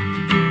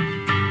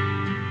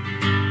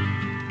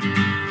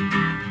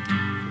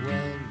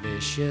 Well,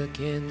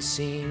 Michigan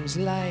seems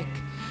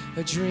like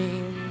a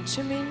dream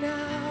to me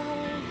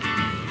now.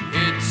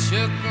 It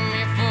took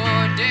me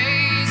 4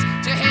 days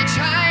to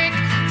hitchhike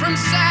from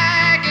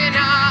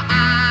Saginaw.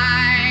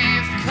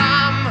 I've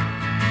come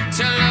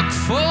to look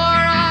for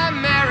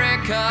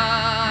America.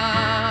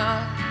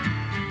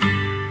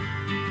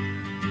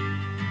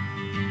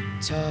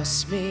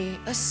 Toss me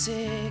a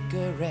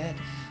cigarette,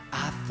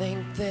 I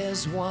think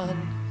there's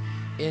one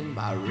in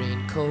my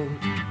raincoat.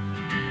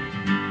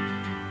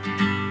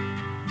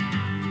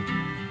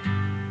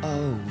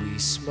 Oh, we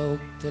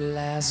smoked the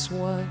last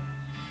one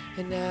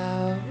an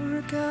hour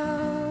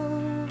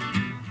ago.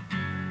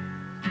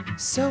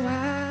 So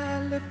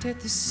I looked at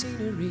the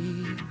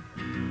scenery.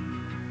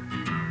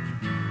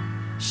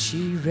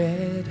 She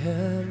read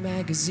her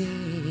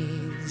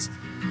magazines,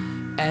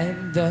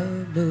 and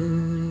the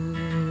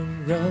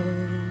moon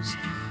rose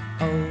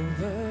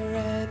over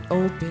an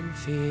open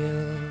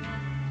field.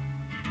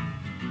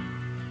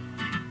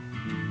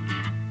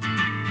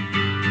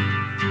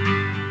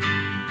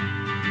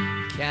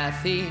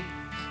 Kathy,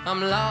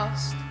 I'm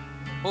lost,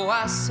 oh,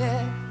 I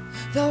said,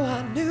 though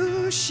I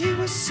knew she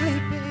was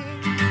sleeping.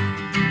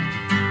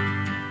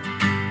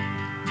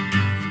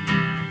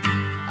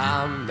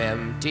 I'm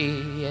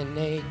empty and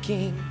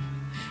aching,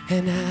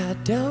 and I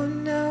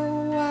don't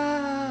know why.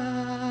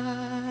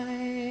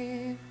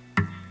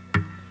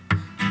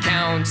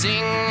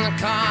 Counting the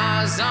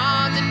cars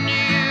on the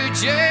New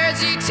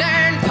Jersey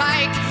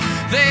Turnpike,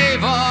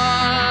 they've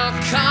all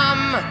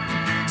come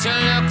to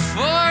look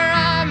for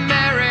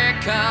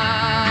America.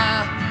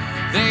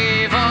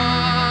 They've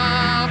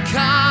all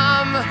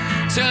come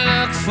to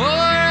look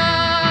for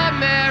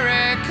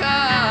America.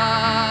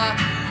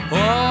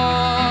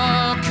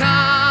 All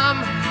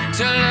come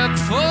to look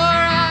for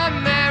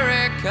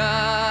America.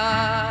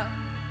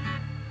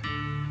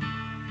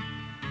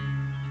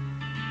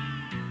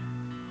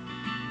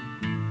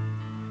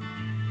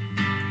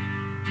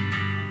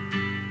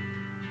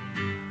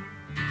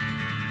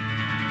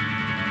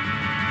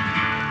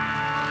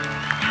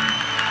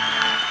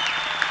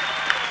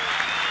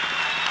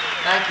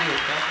 Thank you. Thank you.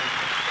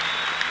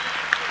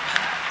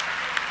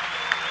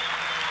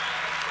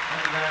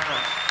 Thank you very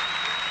much.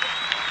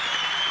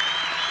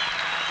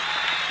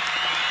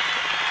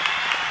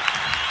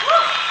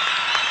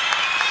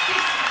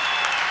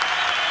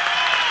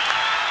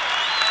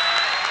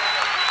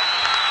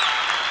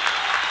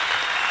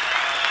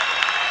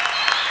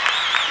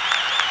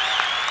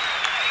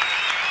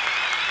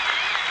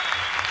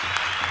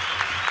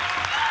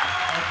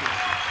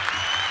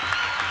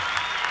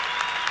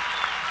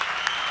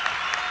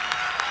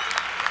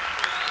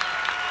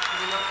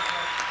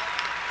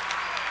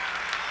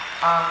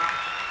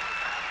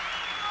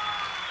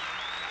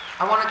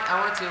 I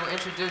wanted to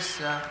introduce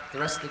the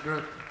rest of the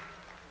group.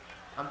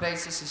 On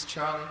bass, this is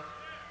Charlie.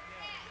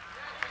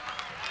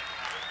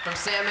 From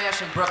Sam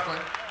Ash in Brooklyn.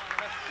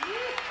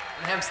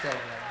 In Hempstead,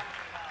 rather.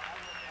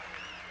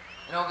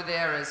 And over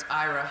there is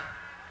Ira.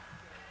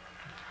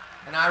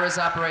 And Ira's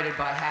operated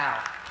by Hal.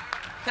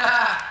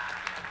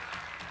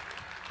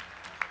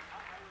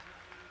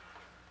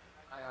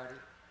 Hi, Artie.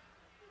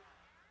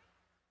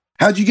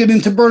 How'd you get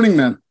into Burning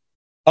Man?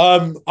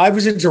 I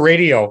was into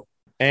radio,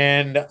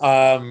 and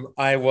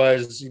I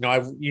was,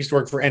 I used to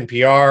work for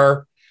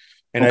NPR,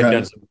 and I'd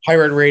done some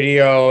pirate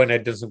radio, and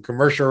I'd done some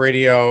commercial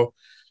radio,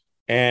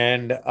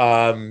 and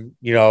I'm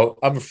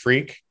a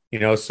freak,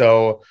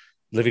 so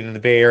living in the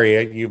Bay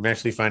Area, you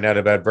eventually find out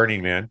about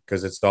Burning Man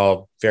because it's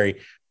all very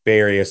Bay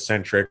Area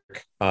centric,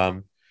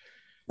 so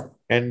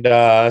it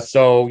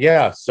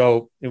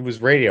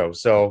was radio,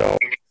 so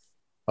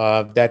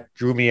that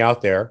drew me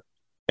out there.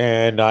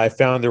 And I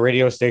found the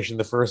radio station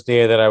the first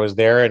day that I was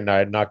there, and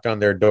I knocked on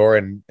their door,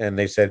 and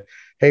they said,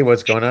 hey,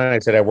 what's going on? I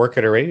said, I work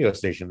at a radio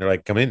station. They're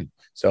like, come in.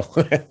 So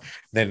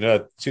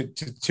then 2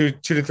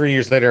 to 3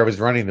 years later, I was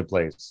running the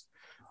place.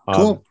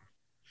 Cool.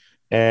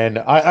 And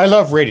I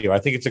love radio. I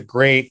think it's a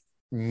great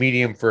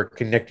medium for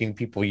connecting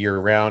people year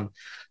round.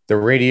 The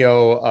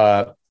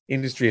radio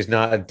industry has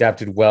not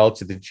adapted well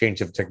to the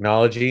change of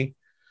technology.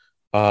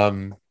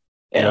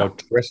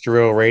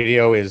 Terrestrial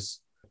radio is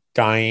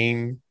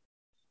dying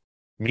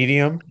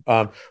medium.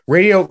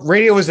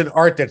 Radio is an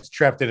art that's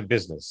trapped in a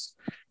business.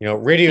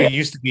 Radio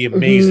used to be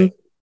amazing.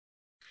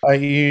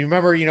 You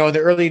remember, in the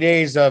early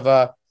days of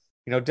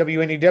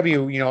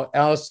WNEW,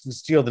 Alison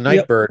Steele, the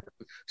Nightbird,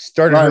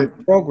 started her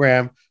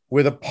program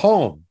with a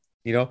poem.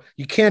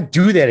 You can't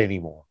do that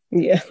anymore.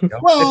 Yeah.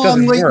 Well,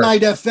 on late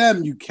night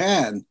FM, you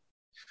can.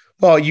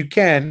 Well, you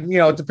can.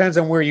 It depends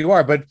on where you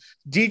are, but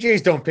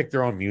DJs don't pick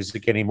their own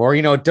music anymore.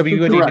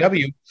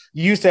 WNEW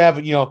used to have.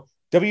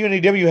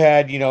 WNEW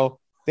had.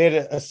 They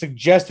had a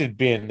suggested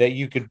bin that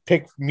you could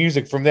pick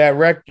music from that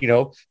rec.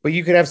 But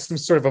you could have some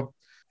sort of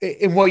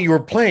in what you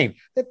were playing.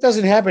 That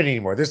doesn't happen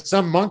anymore. There's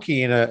some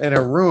monkey in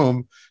a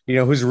room,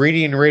 who's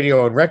reading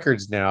radio and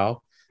records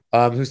now.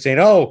 Who's saying,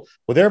 oh,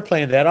 well, they're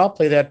playing that, I'll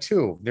play that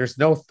too. There's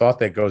no thought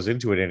that goes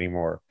into it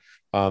anymore.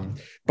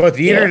 But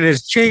the internet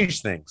has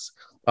changed things.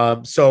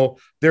 So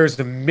there's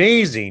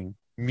amazing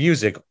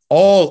music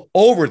all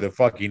over the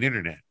fucking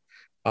internet.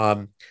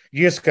 You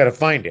just got to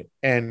find it.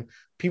 And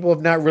people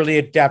have not really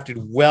adapted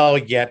well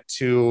yet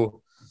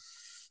to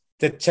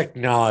the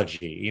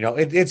technology.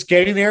 It's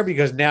getting there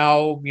because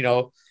now,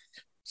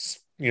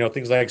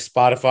 things like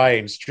Spotify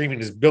and streaming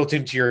is built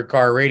into your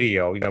car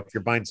radio, if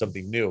you're buying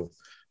something new.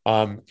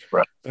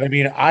 But I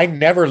mean, I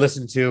rarely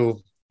listen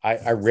to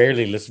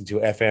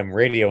FM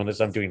radio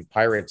unless I'm doing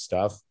pirate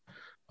stuff.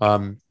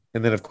 And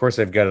then of course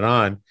I've got it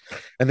on.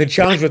 And the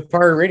challenge with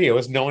pirate radio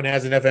is no one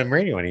has an FM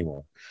radio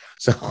anymore.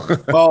 So,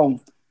 well,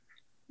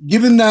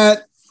 given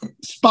that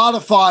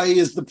Spotify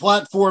is the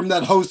platform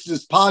that hosts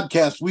this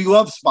podcast, we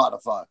love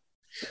Spotify.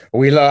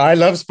 I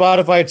love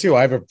Spotify too.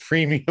 I have a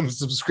premium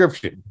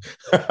subscription.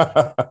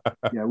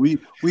 Yeah, we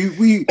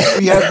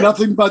have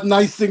nothing but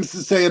nice things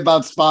to say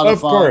about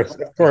Spotify.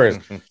 Of course.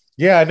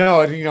 Yeah, no,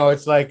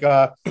 it's like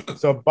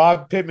so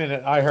Bob Pittman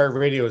at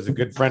iHeartRadio is a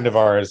good friend of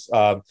ours,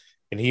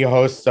 and he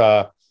hosts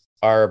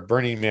our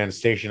Burning Man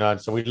station on.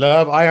 So we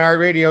love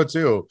iHeartRadio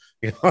too.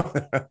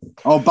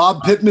 Oh,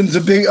 Bob Pittman's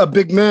a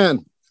big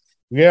man.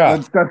 Yeah,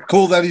 that's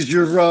cool that he's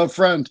your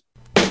friend.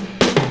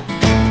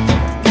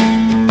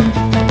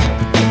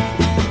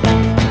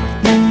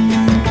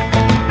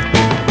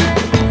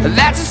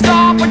 That's a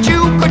start, but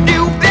you could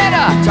do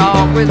better.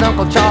 Talk with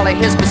Uncle Charlie,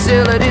 his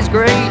facility's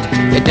great.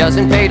 It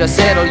doesn't pay to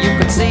settle, you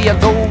could see a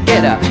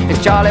go-getter.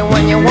 It's Charlie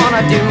when you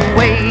wanna do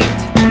wait.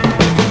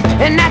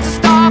 And that's a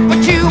start,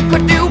 but you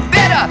could do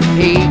better.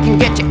 He can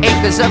get you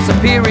acres of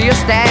superior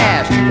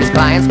stash. His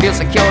clients feel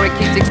secure, he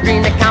keeps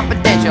extremely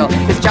confidential.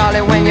 It's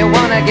Charlie when you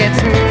wanna get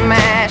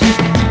smashed.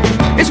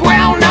 It's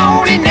well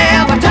known he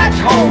never touched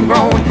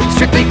homegrown,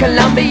 strictly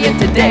Colombian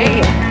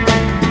today.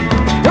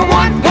 The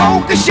one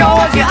poke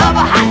assures you of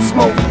a hot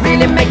smoke,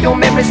 really make your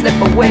memory slip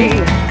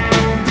away.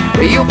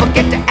 You'll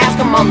forget to ask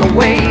him on the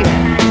way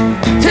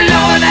to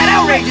lower that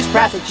outrageous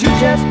price that you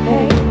just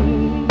paid.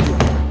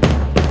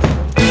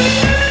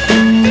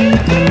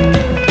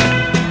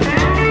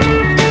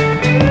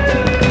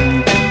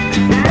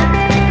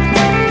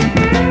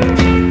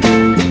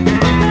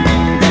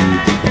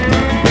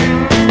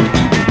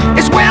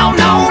 It's well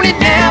known it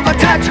never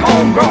touched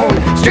homegrown,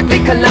 strictly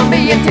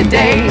Colombian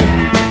today.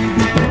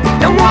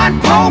 And one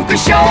poke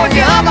assures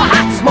you of a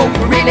hot smoke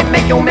will really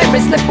make your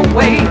memory slip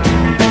away.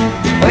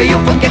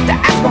 You'll forget to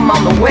ask them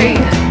on the way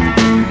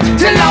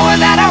to lower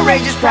that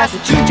outrageous price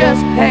that you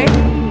just paid.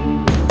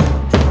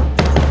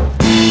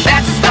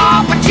 That's a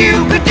start, but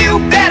you could do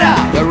better.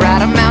 The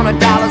right amount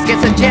of dollars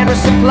gets a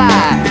generous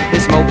supply.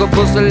 His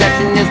smokable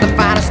selection is the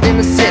finest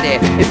in the city.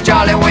 It's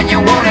Charlie when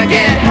you wanna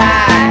get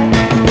high.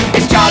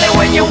 It's Charlie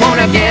when you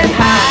wanna get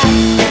high.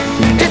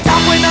 Just talk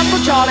with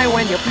Uncle Charlie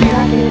when you feel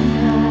like getting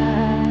high.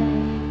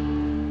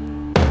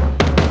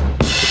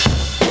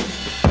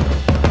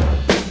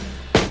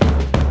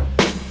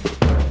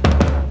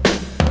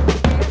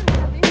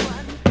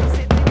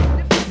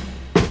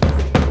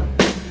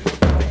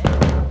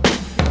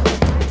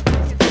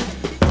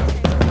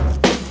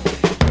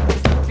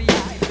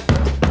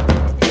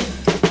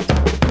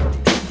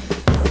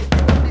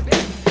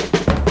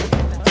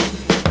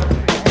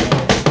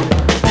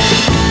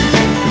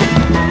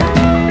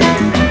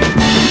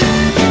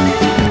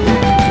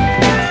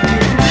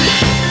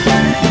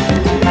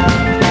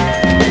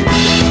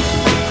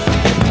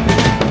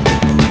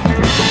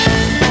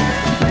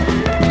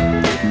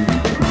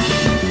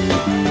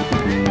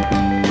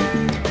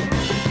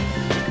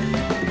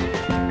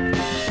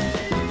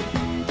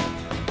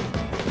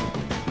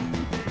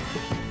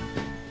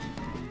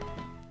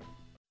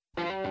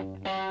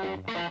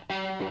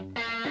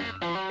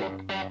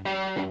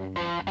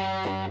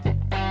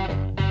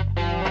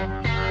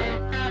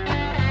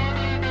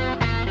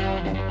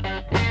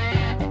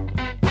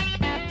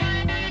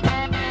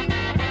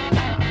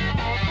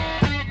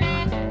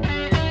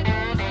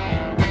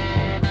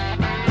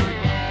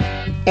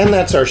 And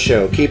that's our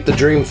show. Keep the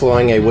Dream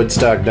Flowing, a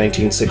Woodstock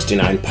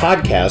 1969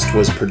 podcast,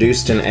 was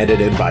produced and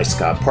edited by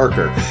Scott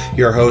Parker.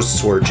 Your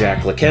hosts were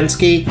Jack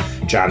Lakensky,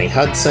 Johnny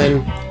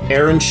Hudson,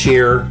 Aaron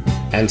Shear,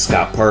 and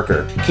Scott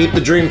Parker. Keep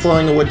the Dream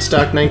Flowing, a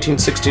Woodstock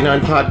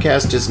 1969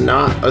 podcast is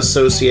not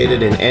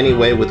associated in any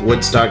way with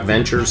Woodstock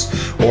Ventures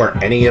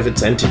or any of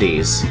its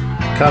entities.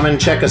 Come and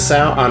check us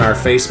out on our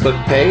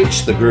Facebook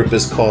page. The group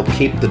is called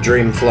Keep the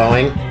Dream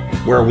Flowing,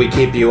 where we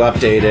keep you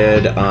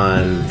updated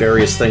on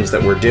various things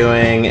that we're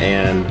doing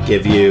and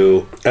give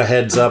you a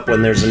heads up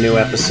when there's a new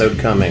episode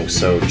coming,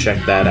 so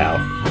check that out.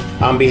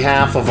 On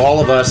behalf of all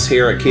of us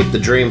here at Keep the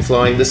Dream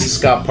Flowing, this is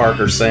Scott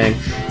Parker saying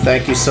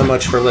thank you so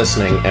much for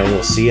listening, and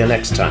we'll see you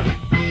next time.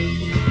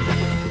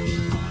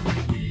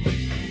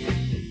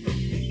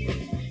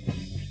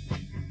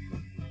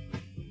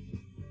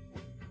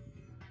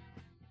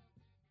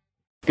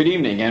 Good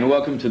evening, and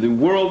welcome to the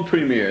world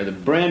premiere, the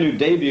brand new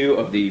debut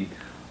of the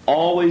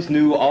always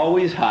new,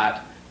 always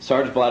hot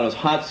Sarge Blotto's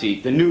Hot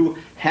Seat, the new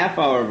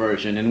half-hour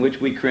version in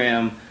which we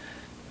cram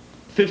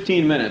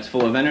 15 minutes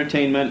full of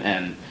entertainment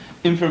and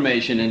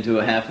information into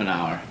a half an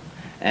hour.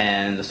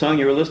 And the song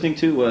you were listening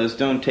to was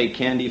Don't Take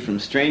Candy from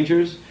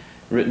Strangers,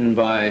 written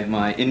by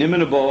my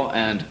inimitable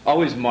and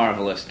always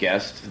marvelous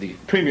guest, the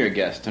premier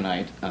guest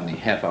tonight on the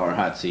half-hour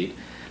Hot Seat,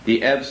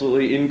 the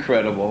absolutely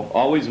incredible,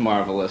 always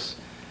marvelous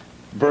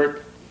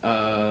BERT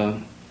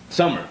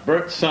Sommer.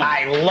 BERT Sommer.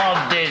 I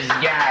love this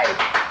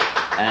guy.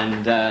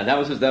 And that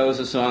was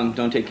a song,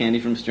 Don't Take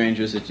Candy from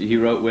Strangers, that he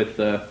wrote with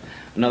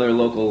another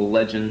local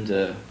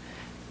legend,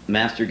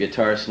 master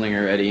guitar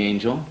slinger Eddie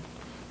Angel.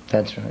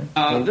 That's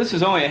right. This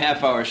is only a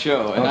half-hour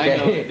show, and Okay. I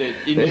know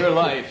that in your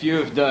life you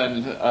have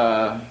done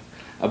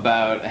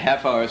about a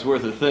half hour's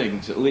worth of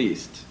things, at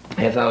least.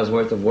 Half hour's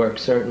worth of work,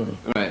 certainly.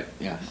 Right,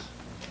 yes.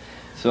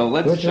 So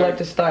let's Would you like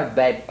to start,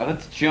 babe?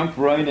 Let's jump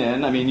right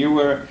in.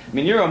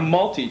 You're a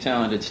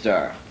multi-talented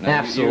star. Now,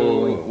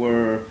 Absolutely. You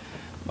were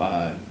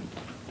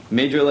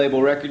major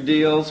label record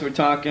deals. We're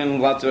talking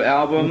lots of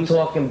albums. We're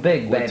talking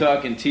big, babe. We're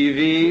talking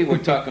TV. We're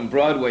talking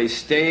Broadway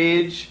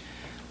stage.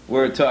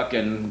 We're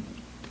talking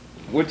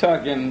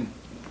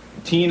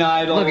Teen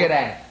Idol. Look at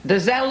that.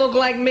 Does that look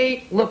like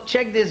me? Look,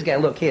 check this guy.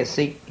 Look here,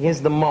 see?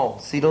 Here's the mole.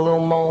 See the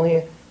little mole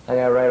here? I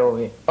got it right over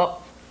here.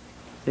 Oh.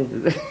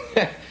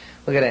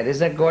 Look at that.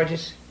 Isn't that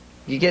gorgeous?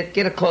 You get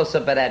a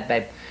close-up of that,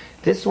 babe.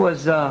 This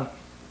is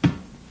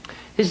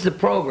the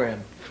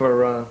program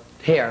for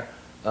hair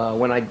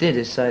when I did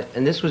this.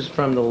 And this was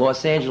from the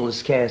Los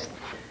Angeles cast.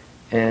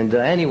 And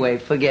anyway,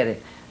 forget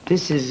it.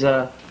 This is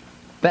this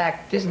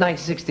is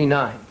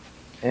 1969.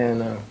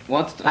 And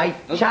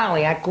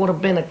Charlie, I could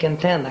have been a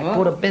contender. I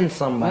could have been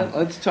somebody.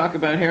 Let's talk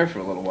about hair for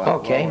a little while.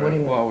 Okay, what do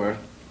you want? While we're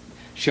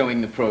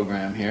showing the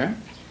program here.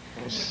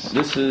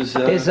 This is...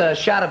 There's a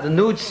shot of the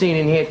nude scene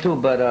in here, too,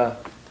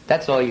 but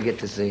that's all you get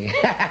to see.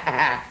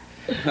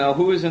 Now,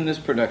 who was in this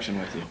production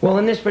with you? Well,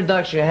 in this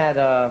production, you had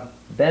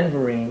Ben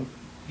Vereen.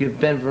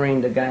 Ben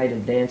Vereen, the guy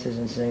that dances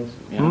and sings.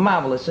 Yeah.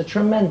 Marvelous. A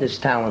tremendous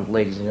talent,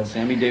 ladies and gentlemen.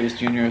 Sammy Davis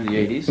Jr. of the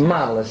 80s.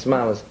 Marvelous,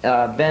 marvelous.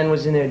 Ben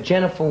was in there.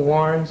 Jennifer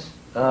Warnes,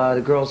 the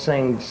girl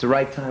sang It's the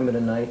Right Time of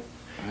the Night.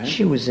 Right.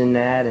 She was in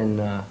that,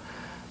 and...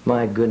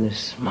 My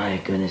goodness,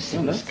 it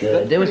was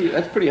good.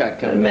 That's pretty hot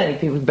company. Many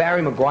people.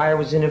 Barry McGuire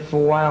was in it for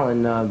a while,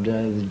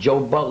 and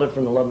Joe Butler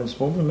from The Lovin'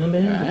 Spoon. Remember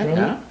him?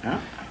 Yeah.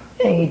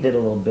 Yeah, he did a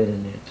little bit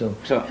in there too.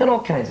 And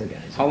all kinds of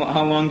guys.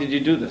 How long did you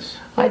do this?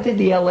 I did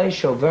the L.A.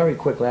 show very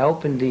quickly. I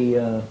opened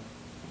the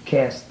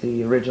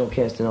original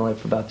cast in L.A.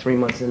 for about 3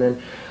 months, and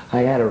then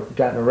I had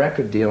gotten a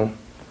record deal,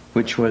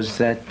 which was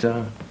that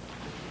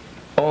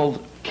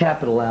old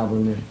Capitol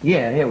album.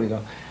 Yeah, here we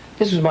go.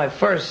 This was my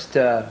first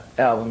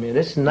album here.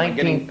 This is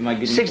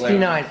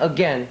 1969.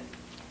 Again,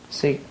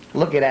 see,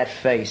 look at that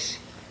face.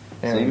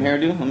 Same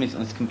hairdo?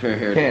 Let's compare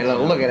hairdos. Here,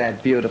 look at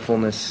that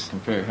beautifulness.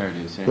 Compare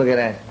hairdos here. Look at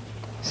that.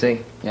 See?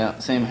 Yeah,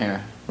 same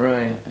hair.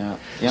 Right. Yeah.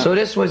 So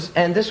this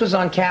was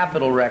on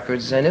Capitol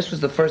Records, and this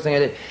was the first thing I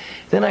did.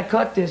 Then I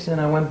cut this,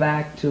 and I went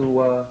back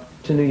to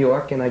New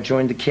York, and I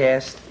joined the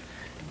cast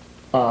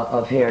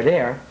of Hair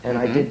There, and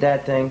I did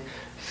that thing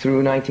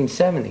through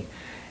 1970.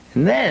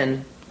 And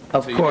then...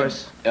 Of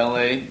course.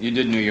 L.A., you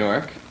did New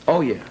York.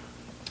 Oh, yeah.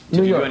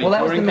 New York. Well,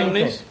 that was the main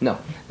thing. No.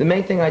 The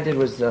main thing I did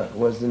was the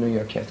New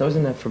York cast. I was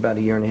in that for about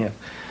a year and a half.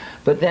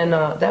 But then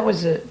that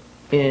was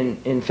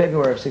in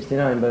February of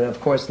 69. But, of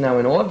course, now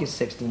in August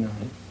 69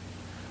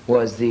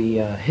 was the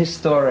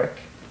historic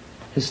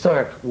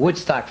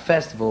Woodstock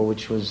Festival,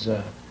 which was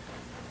a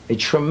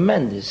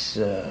tremendous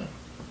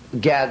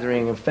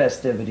gathering of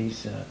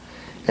festivities.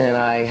 And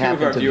I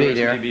happened to be there.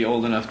 Few of our viewers may be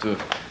old enough to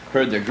have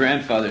heard their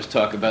grandfathers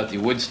talk about the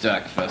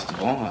Woodstock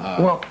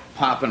Festival,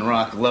 Pop and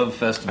Rock Love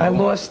Festival. I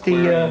lost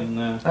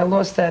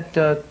that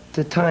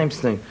the times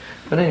thing,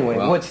 but anyway,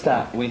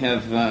 Woodstock. We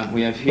have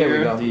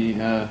here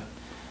the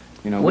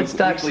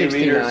Woodstock weekly 69.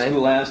 reader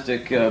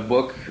scholastic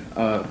book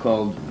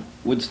called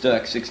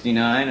Woodstock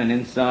 69, and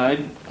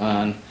inside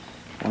on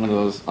one of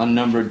those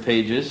unnumbered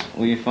pages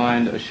we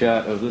find a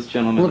shot of this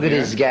gentleman. Look at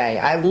here. this guy!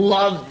 I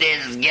love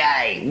this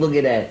guy. Look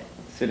at that.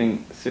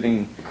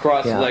 sitting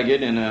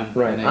cross-legged in a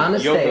on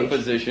the yoga stage,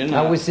 position.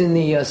 I was in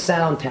the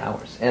sound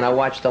towers, and I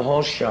watched the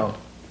whole show,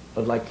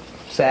 like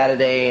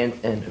Saturday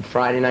and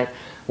Friday night.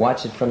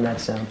 Watch it from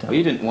that sound tower. Well,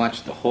 you didn't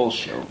watch the whole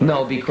show.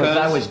 No, because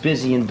I was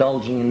busy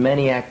indulging in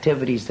many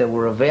activities that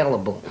were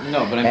available.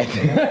 No, but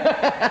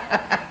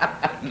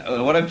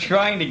what I'm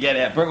trying to get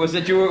at, Bert, was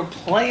that you were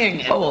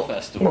playing at the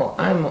festival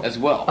as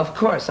well. Of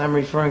course, I'm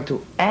referring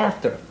to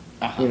after.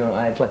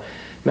 I played.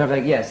 Matter of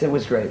fact, yes, it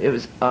was great. It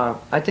was.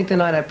 I think the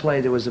night I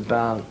played, there was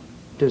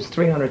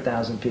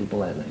 300,000 people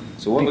that night.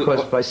 So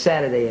by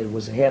Saturday it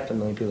was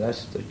 500,000 people.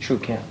 That's the true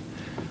count.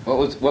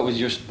 What was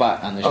your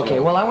spot on the show? Okay,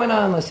 well, I went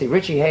on, let's see,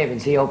 Richie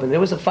Havens, he opened. There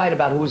was a fight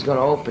about who was going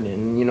to open it.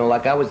 And,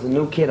 like I was the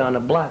new kid on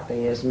the block.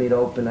 They asked me to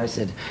open. I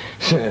said,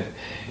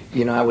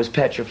 I was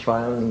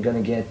petrified. I wasn't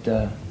going to get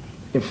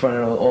in front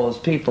of all those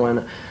people.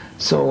 And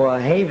so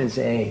Havens,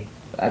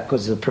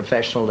 because of the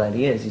professional that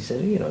he is, he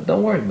said,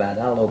 don't worry about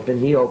it. I'll open.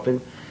 He opened.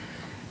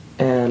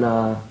 And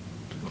a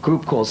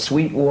group called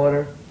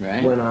Sweetwater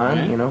went on,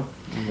 Remember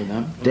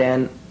them?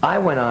 Then I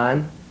went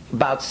on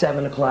about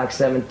 7 o'clock,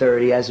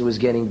 7:30, as it was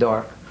getting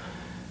dark.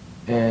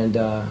 And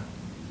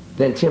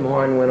then Tim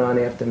Horn went on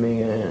after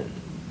me,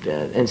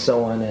 and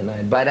so on.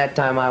 And by that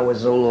time, I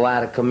was a little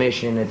out of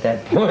commission at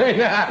that point.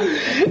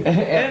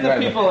 And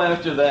the people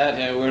after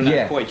that, we're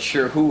not quite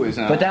sure who was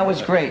on. But that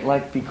was great,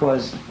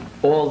 because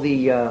all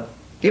the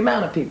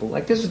amount of people,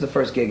 this was the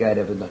first gig I'd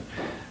ever done.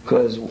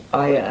 Because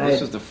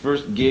this was the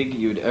first gig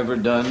you'd ever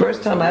done?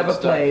 First time I ever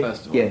played,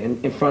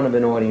 in front of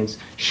an audience.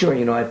 Sure,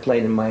 I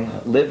played in my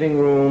living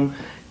room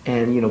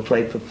and,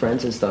 played for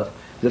friends and stuff.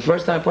 The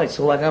first time I played,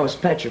 so I was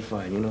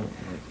petrified,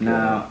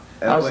 Now,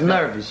 I was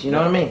nervous, you know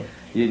what I mean?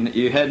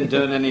 You hadn't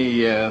done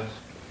any... I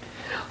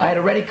had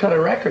already cut a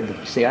record,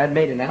 though. See, I had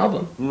made an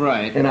album.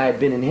 Right. And I had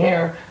been in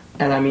Hair,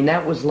 and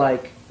that was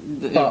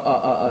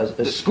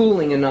a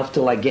schooling enough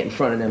to, get in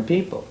front of them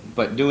people.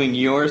 But doing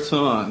your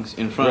songs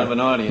in front of an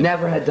audience...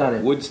 Never had done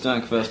it.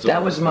 Woodstock Festival.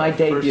 That was my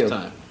debut. First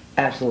time.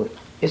 Absolutely.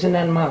 Isn't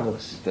that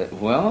marvelous? That's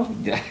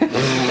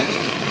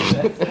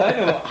kind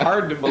of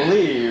hard to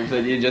believe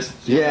that you just...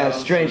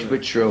 strange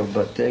but true,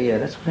 but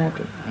that's what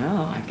happened.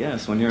 Well, I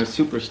guess when you're a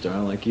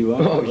superstar like you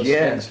are, those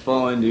things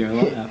fall into your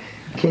lap.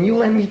 Can you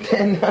lend me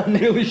 10? I'm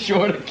really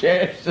short of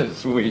cash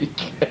this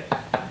week.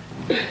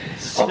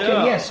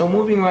 So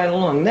moving right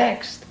along.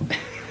 Next.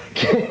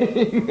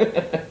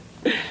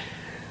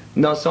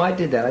 No, so I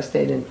did that. I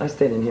stayed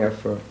in here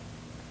for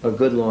a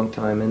good long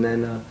time, and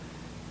then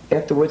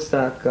after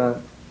Woodstock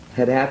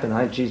had happened,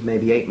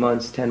 maybe 8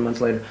 months, 10 months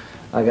later,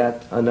 I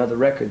got another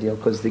record deal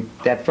because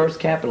that first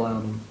Capitol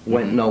album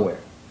went nowhere.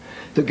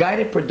 The guy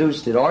that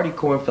produced it, Artie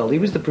Kornfeld, he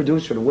was the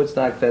producer of the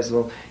Woodstock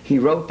Festival. He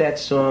wrote that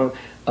song,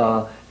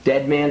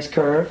 Dead Man's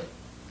Curve,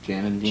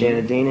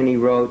 Janet Dean, and he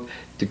wrote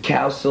the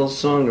Cowsill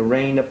song, The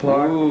Rain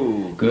Apart.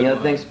 Ooh, good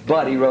other things.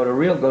 But he wrote a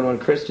real good one,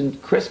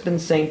 Crispin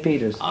St.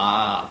 Peter's.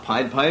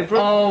 Pied Piper?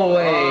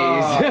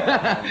 Always.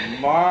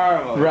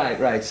 Marvelous.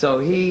 Right. So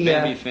he...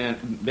 Bambi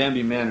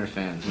Manor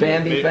fans.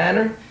 Bambi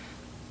Manor?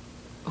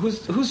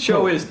 Whose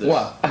show is this?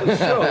 What? Whose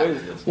show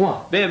is this?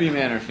 What? Bambi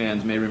Manor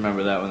fans may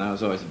remember that one. That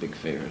was always a big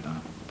favorite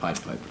on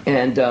Pied Piper.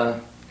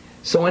 And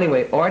so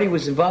anyway, Artie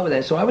was involved with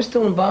that. So I was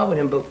still involved with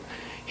him, but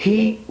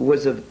he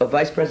was a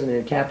vice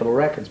president at Capitol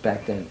Records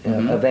back then,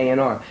 of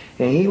A&R.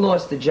 And he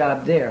lost the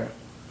job there.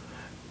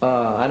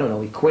 I don't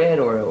know, he quit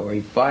or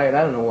he fired,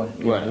 I don't know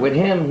what. Right. With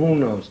him, who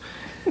knows?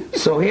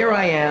 So here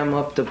I am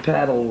up the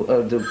paddle,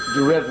 the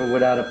river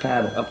without a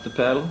paddle. Up the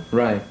paddle?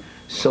 Right.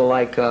 So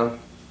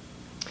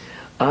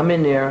I'm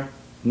in there,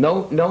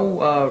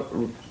 no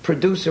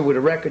producer with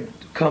a record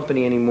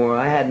company anymore.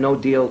 I had no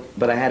deal,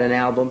 but I had an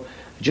album.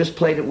 Just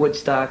played at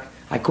Woodstock.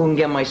 I couldn't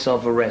get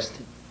myself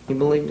arrested. You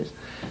believe this?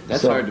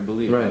 That's hard to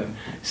believe. Right.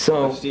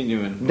 So I've seen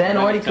you in then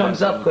Artie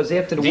comes up because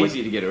after the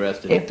easy to get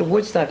arrested. After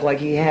Woodstock,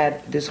 he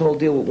had this whole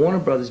deal with Warner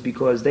Brothers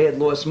because they had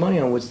lost money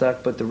on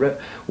Woodstock, but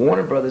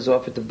Warner Brothers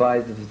offered to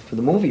buy for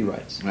the movie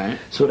rights. Right.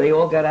 So they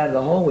all got out of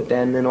the hole with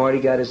that, and then Artie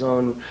got his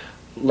own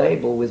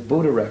label with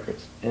Buddha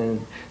Records,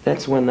 and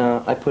that's when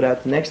I put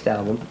out the next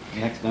album.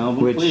 Next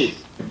album, which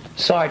please.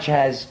 Sarge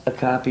has a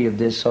copy of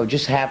this, so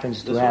just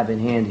happens to have it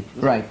handy.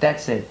 Right,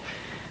 that's it.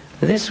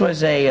 This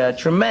was a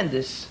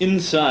tremendous...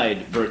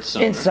 Inside BERT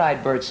Sommer.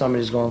 Inside BERT Sommer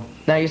is going.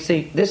 Now, you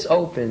see, this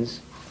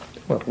opens...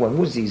 Well,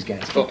 who's these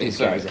guys? Get these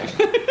guys out.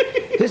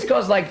 This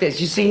goes like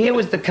this. You see, here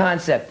was the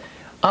concept.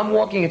 I'm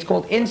walking, it's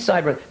called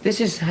Inside BERT.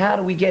 This is how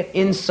do we get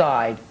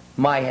inside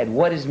my head.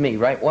 What is me,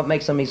 right? What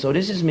makes up me? So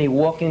this is me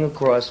walking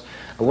across.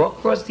 I walk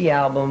across the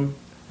album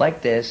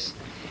like this.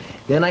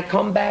 Then I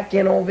come back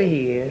in over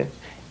here.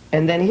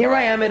 And then here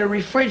I am at a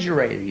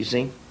refrigerator, you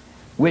see.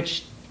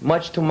 Which,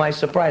 much to my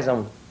surprise,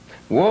 I'm...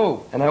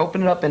 Whoa! And I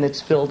open it up and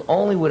it's filled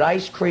only with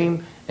ice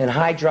cream and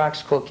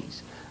Hydrox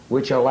cookies,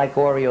 which are like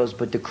Oreos,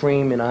 but the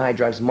cream in a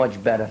Hydrox is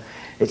much better.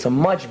 It's a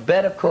much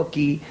better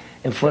cookie,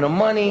 and for the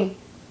money,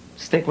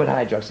 stick with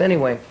Hydrox.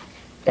 Anyway,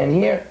 and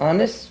here on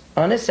this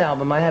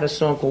album, I had a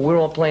song called "We're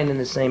All Playing in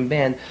the Same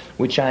Band,"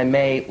 which I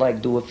may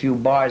do a few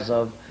bars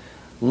of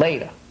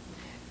later.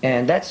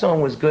 And that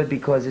song was good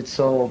because it's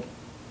so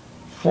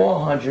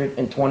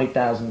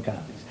 420,000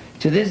 copies.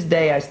 To this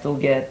day, I still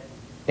get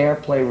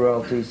airplay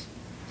royalties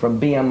from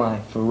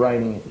BMI for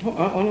writing it.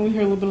 Why don't we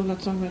hear a little bit of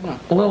that song right now?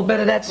 A little bit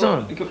of that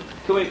song. Can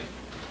we,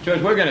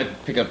 George, we're going to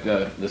pick up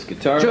this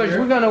guitar. George, here.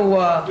 we're going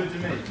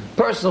to,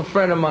 personal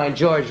friend of mine,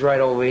 George,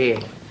 right over here.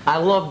 I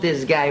love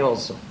this guy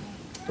also,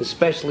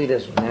 especially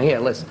this one. Now here,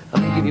 listen,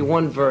 I'm going to give you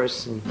one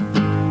verse.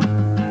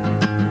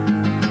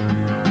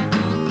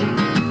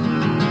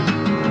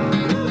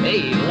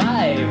 Hey,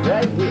 live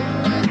right here.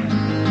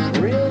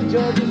 Real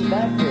George's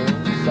back here.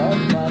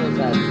 Sarge Bottles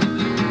out.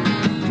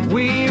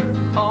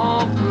 We're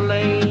all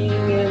playing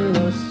in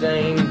the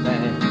same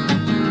band.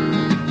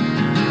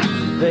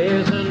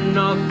 There's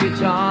enough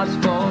guitars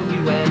for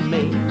you and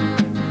me.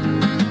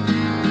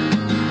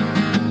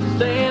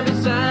 Stand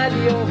beside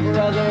your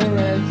brother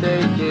and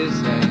take his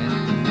hand.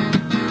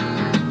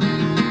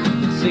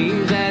 It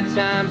seems that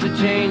times are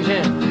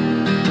changing.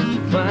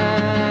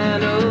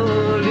 Finally.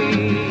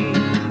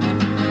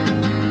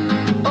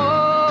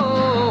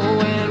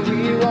 Oh, and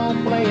we're all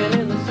playing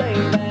in the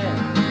same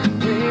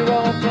band. We're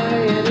all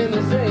playing in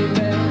the same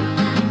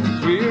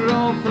band. We're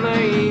all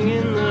playing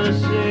in the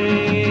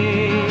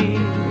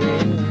same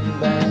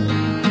band.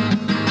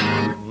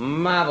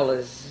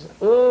 Marvelous.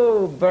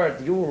 Oh, Bert,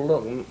 you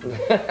look.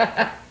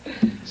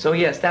 So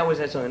yes, that was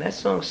that song. And that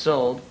song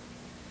sold.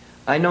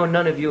 I know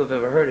none of you have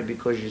ever heard it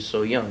because you're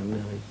so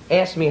young.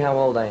 Ask me how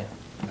old I am.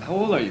 How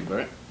old are you,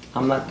 Bert?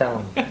 I'm not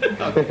telling you.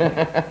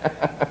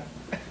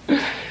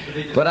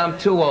 But I'm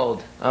too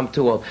old. I'm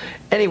too old.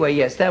 Anyway,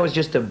 yes, that was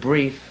just a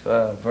brief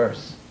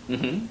verse.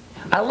 Mm-hmm.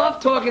 I love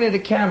talking to the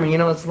camera. You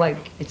know, it's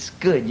like, it's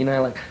good. You know, I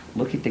like,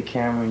 look at the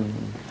camera.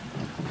 And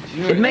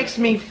it makes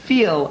me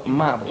feel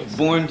marvelous.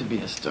 Born to be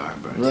a star,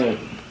 Bert. Right.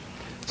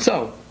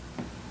 So,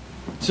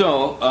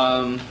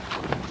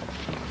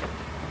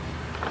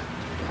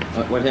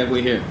 what have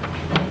we here?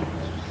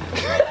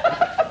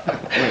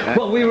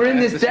 well, we were in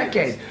this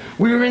decade.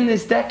 We were in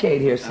this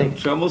decade here. Sing.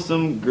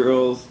 Troublesome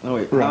girls. Oh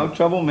wait. Right. How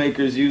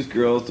troublemakers use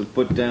girls to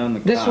put down the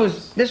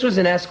cops. This was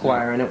an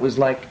Esquire, and it was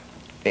like,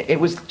 it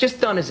was just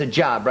done as a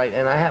job, right?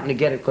 And I happened to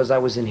get it because I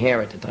was in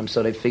hair at the time,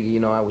 so they figured, you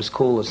know, I was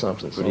cool or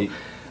something. So you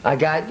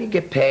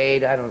get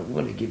paid.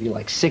 What did they give you,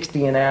 like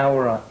 60 an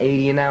hour or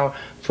 80 an hour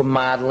for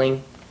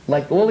modeling?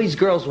 Like all these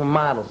girls were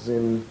models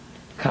in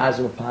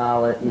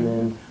Cosmopolitan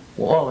and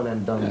all of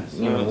them done. Yes.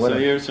 You know,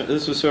 So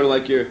this was sort of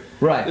like your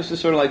right. This was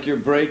sort of like your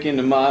break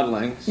into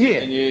modeling. Yeah.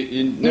 And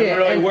you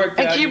never really worked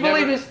out. And can you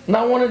believe this?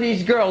 Not one of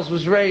these girls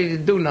was ready to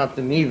do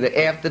nothing either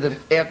after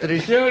the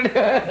shoot.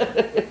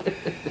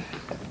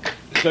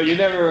 So you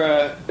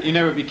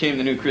never became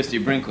the new Christy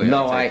Brinkley.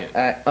 No,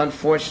 I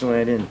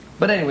unfortunately I didn't.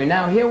 But anyway,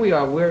 now here we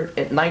are. We're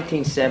at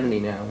 1970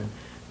 now, and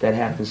that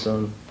happened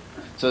soon.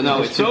 So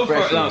so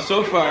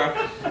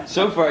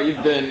far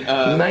you've been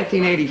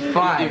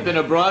 1985. You've been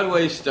a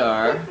Broadway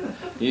star.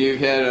 You've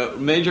had a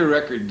major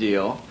record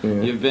deal.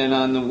 Yeah.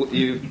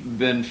 You've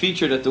been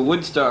featured at the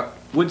Woodstock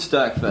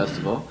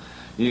Festival.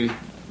 You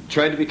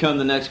tried to become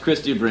the next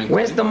Christy Brinkley.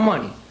 Where's the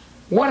money?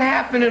 What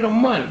happened to the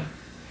money?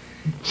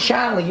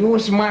 Charlie, you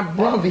was my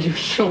brother. You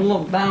should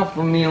look down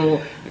for me a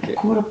little. Okay.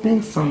 Could have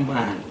been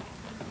somebody.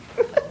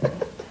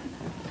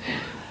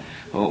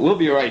 Well, we'll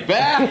be right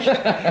back.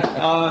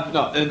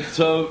 No, and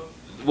so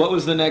what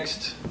was the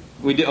next?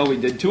 We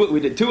did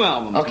two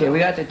albums. Okay, we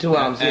got the two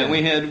albums. And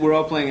we're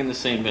all playing in the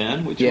same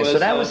band, which was so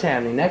that was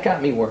happening. That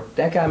got me work.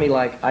 That got me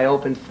like I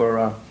opened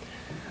for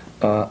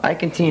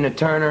Ike and Tina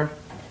Turner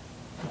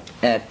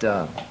at.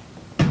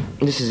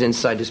 This is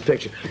inside this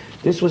picture.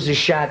 This was a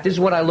shot. This is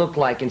what I looked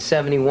like in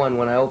 '71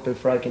 when I opened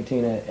for Ike and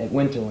Tina at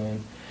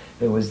Winterland.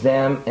 It was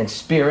them and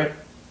Spirit,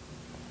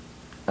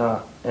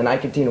 and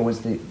Ike and Tina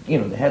was the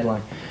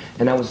headline.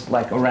 And that was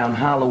like around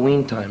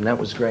Halloween time. That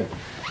was great.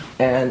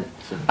 And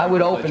I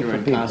would open for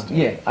people. Costume.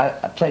 Yeah,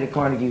 I played at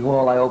Carnegie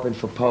Hall. I opened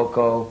for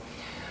Poco.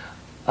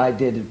 I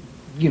did,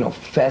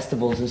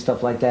 festivals and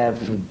stuff like that.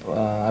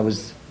 I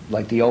was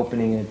like the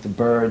opening at the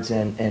Birds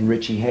and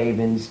Richie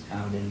Havens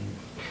out in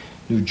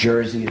New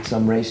Jersey at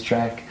some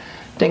racetrack.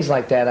 Things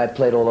like that. I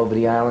played all over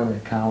the island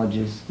at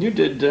colleges. You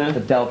did.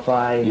 At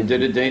Delphi. You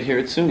did a date here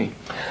at SUNY.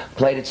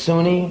 Played at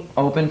SUNY,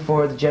 opened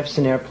for the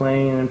Jefferson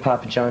Airplane and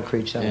Papa John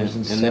Creech. That was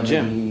in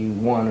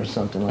 71 or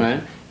something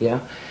like that. Yeah.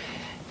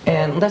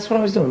 And that's what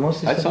I was doing most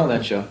of the I saw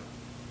that show.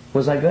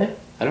 Was I good?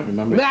 I don't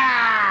remember.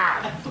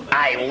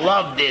 I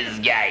love this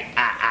guy.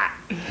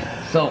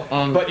 So,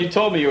 but you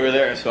told me you were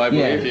there, so I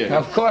believe you.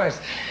 Of course.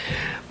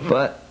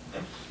 But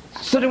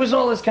so there was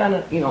all this kind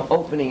of,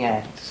 opening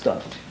act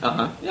stuff.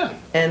 Yeah.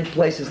 And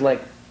places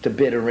like the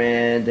Bitter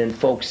End and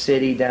Folk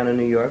City down in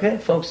New York. Hey,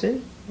 Folk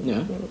City.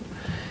 Yeah.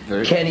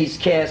 Kenny's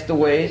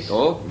Castaways.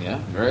 Oh, yeah.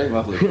 Very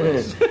lovely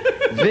place.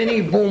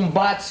 Vinnie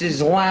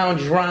Boombots's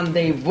Lounge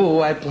Rendezvous.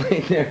 I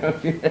played there.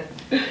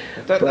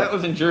 That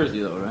was in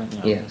Jersey, though, right?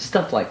 Yeah,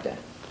 stuff like that.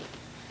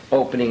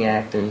 Opening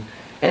act and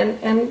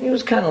it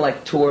was kind of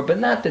like tour, but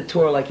not the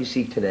tour like you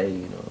see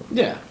today,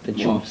 Yeah. That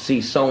you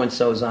see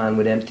so-and-so's on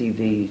with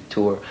MTV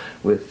tour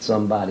with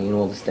somebody in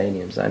all the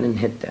stadiums. I didn't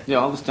hit that. Yeah,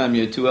 all this time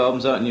you had two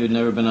albums out and you had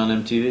never been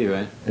on MTV,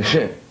 right?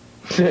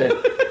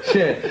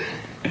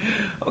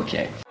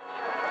 Okay.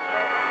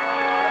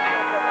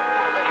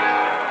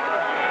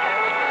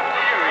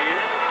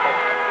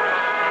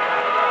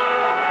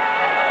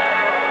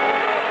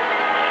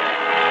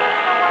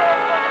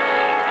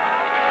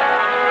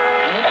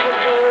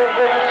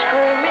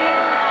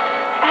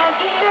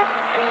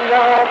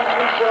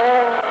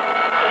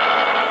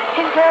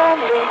 His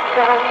only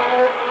son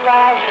was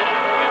lying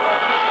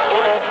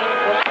in a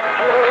heap of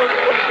clothes.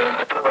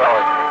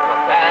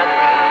 And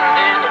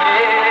in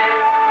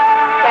his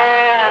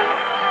hand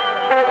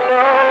was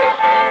no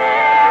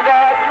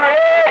that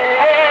red.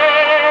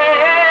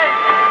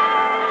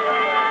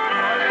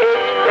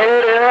 It's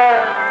better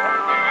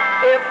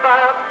if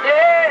I'm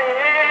dead,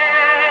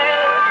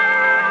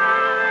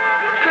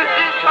 'cause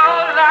this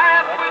whole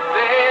life was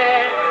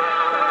bad.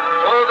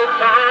 All the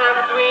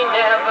times we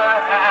never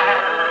had.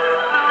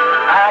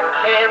 I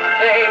can't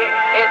say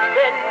it's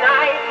been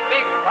nice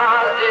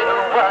because it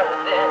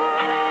wasn't.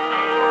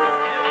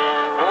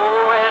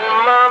 Oh, and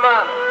Mama,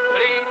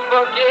 please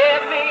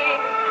forgive me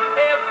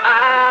if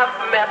I've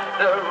messed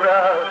the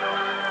rug.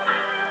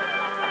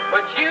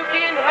 But you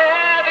can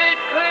have it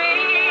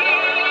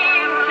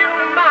clean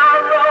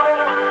tomorrow.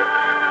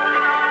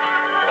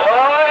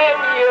 Oh,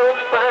 and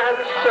you'll find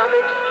some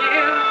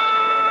excuse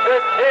to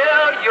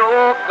tell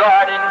your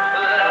garden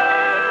club.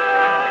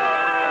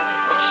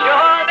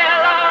 Sure,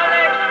 they'll all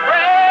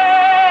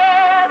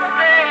express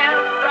their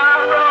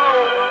sorrow.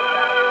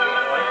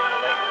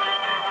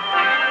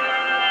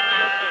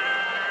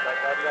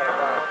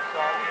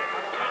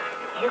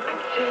 You can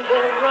see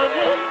them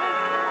running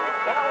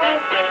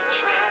as they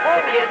try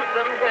to get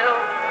some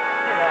help.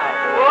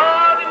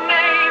 Oh, the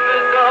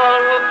neighbors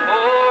all were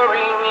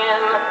pouring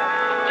in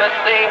to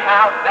say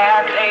how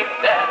bad they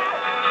felt.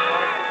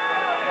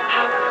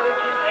 How could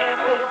this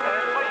happen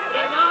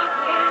in our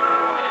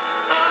town?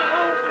 I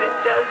hope it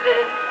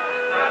doesn't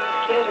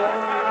get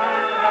around.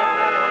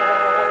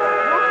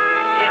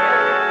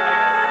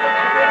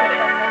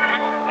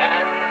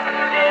 And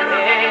in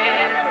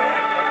his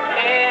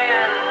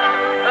hand,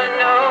 a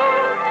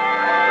note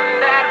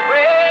that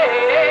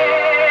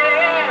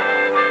read,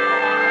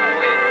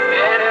 it's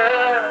better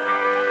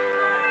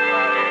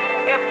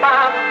if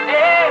I'm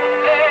dead.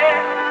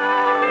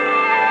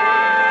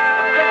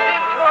 'Cause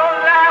this whole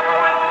life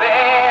was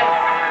bad.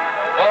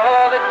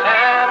 All the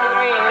times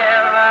we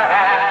never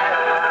had.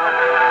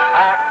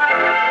 I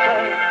can't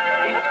say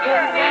it's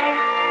been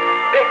nice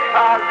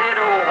because it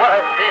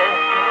wasn't.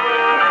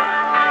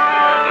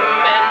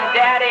 And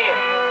Daddy,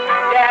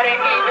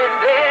 even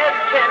this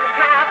can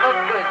have a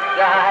good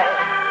side.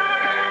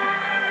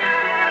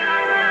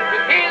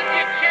 Here's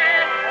your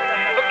chance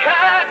for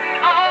cutting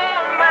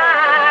all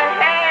my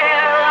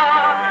hair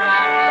off.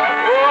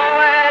 Oh,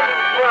 and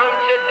from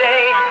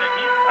today,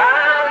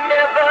 I'll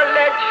never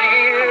let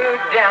you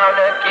down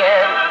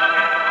again.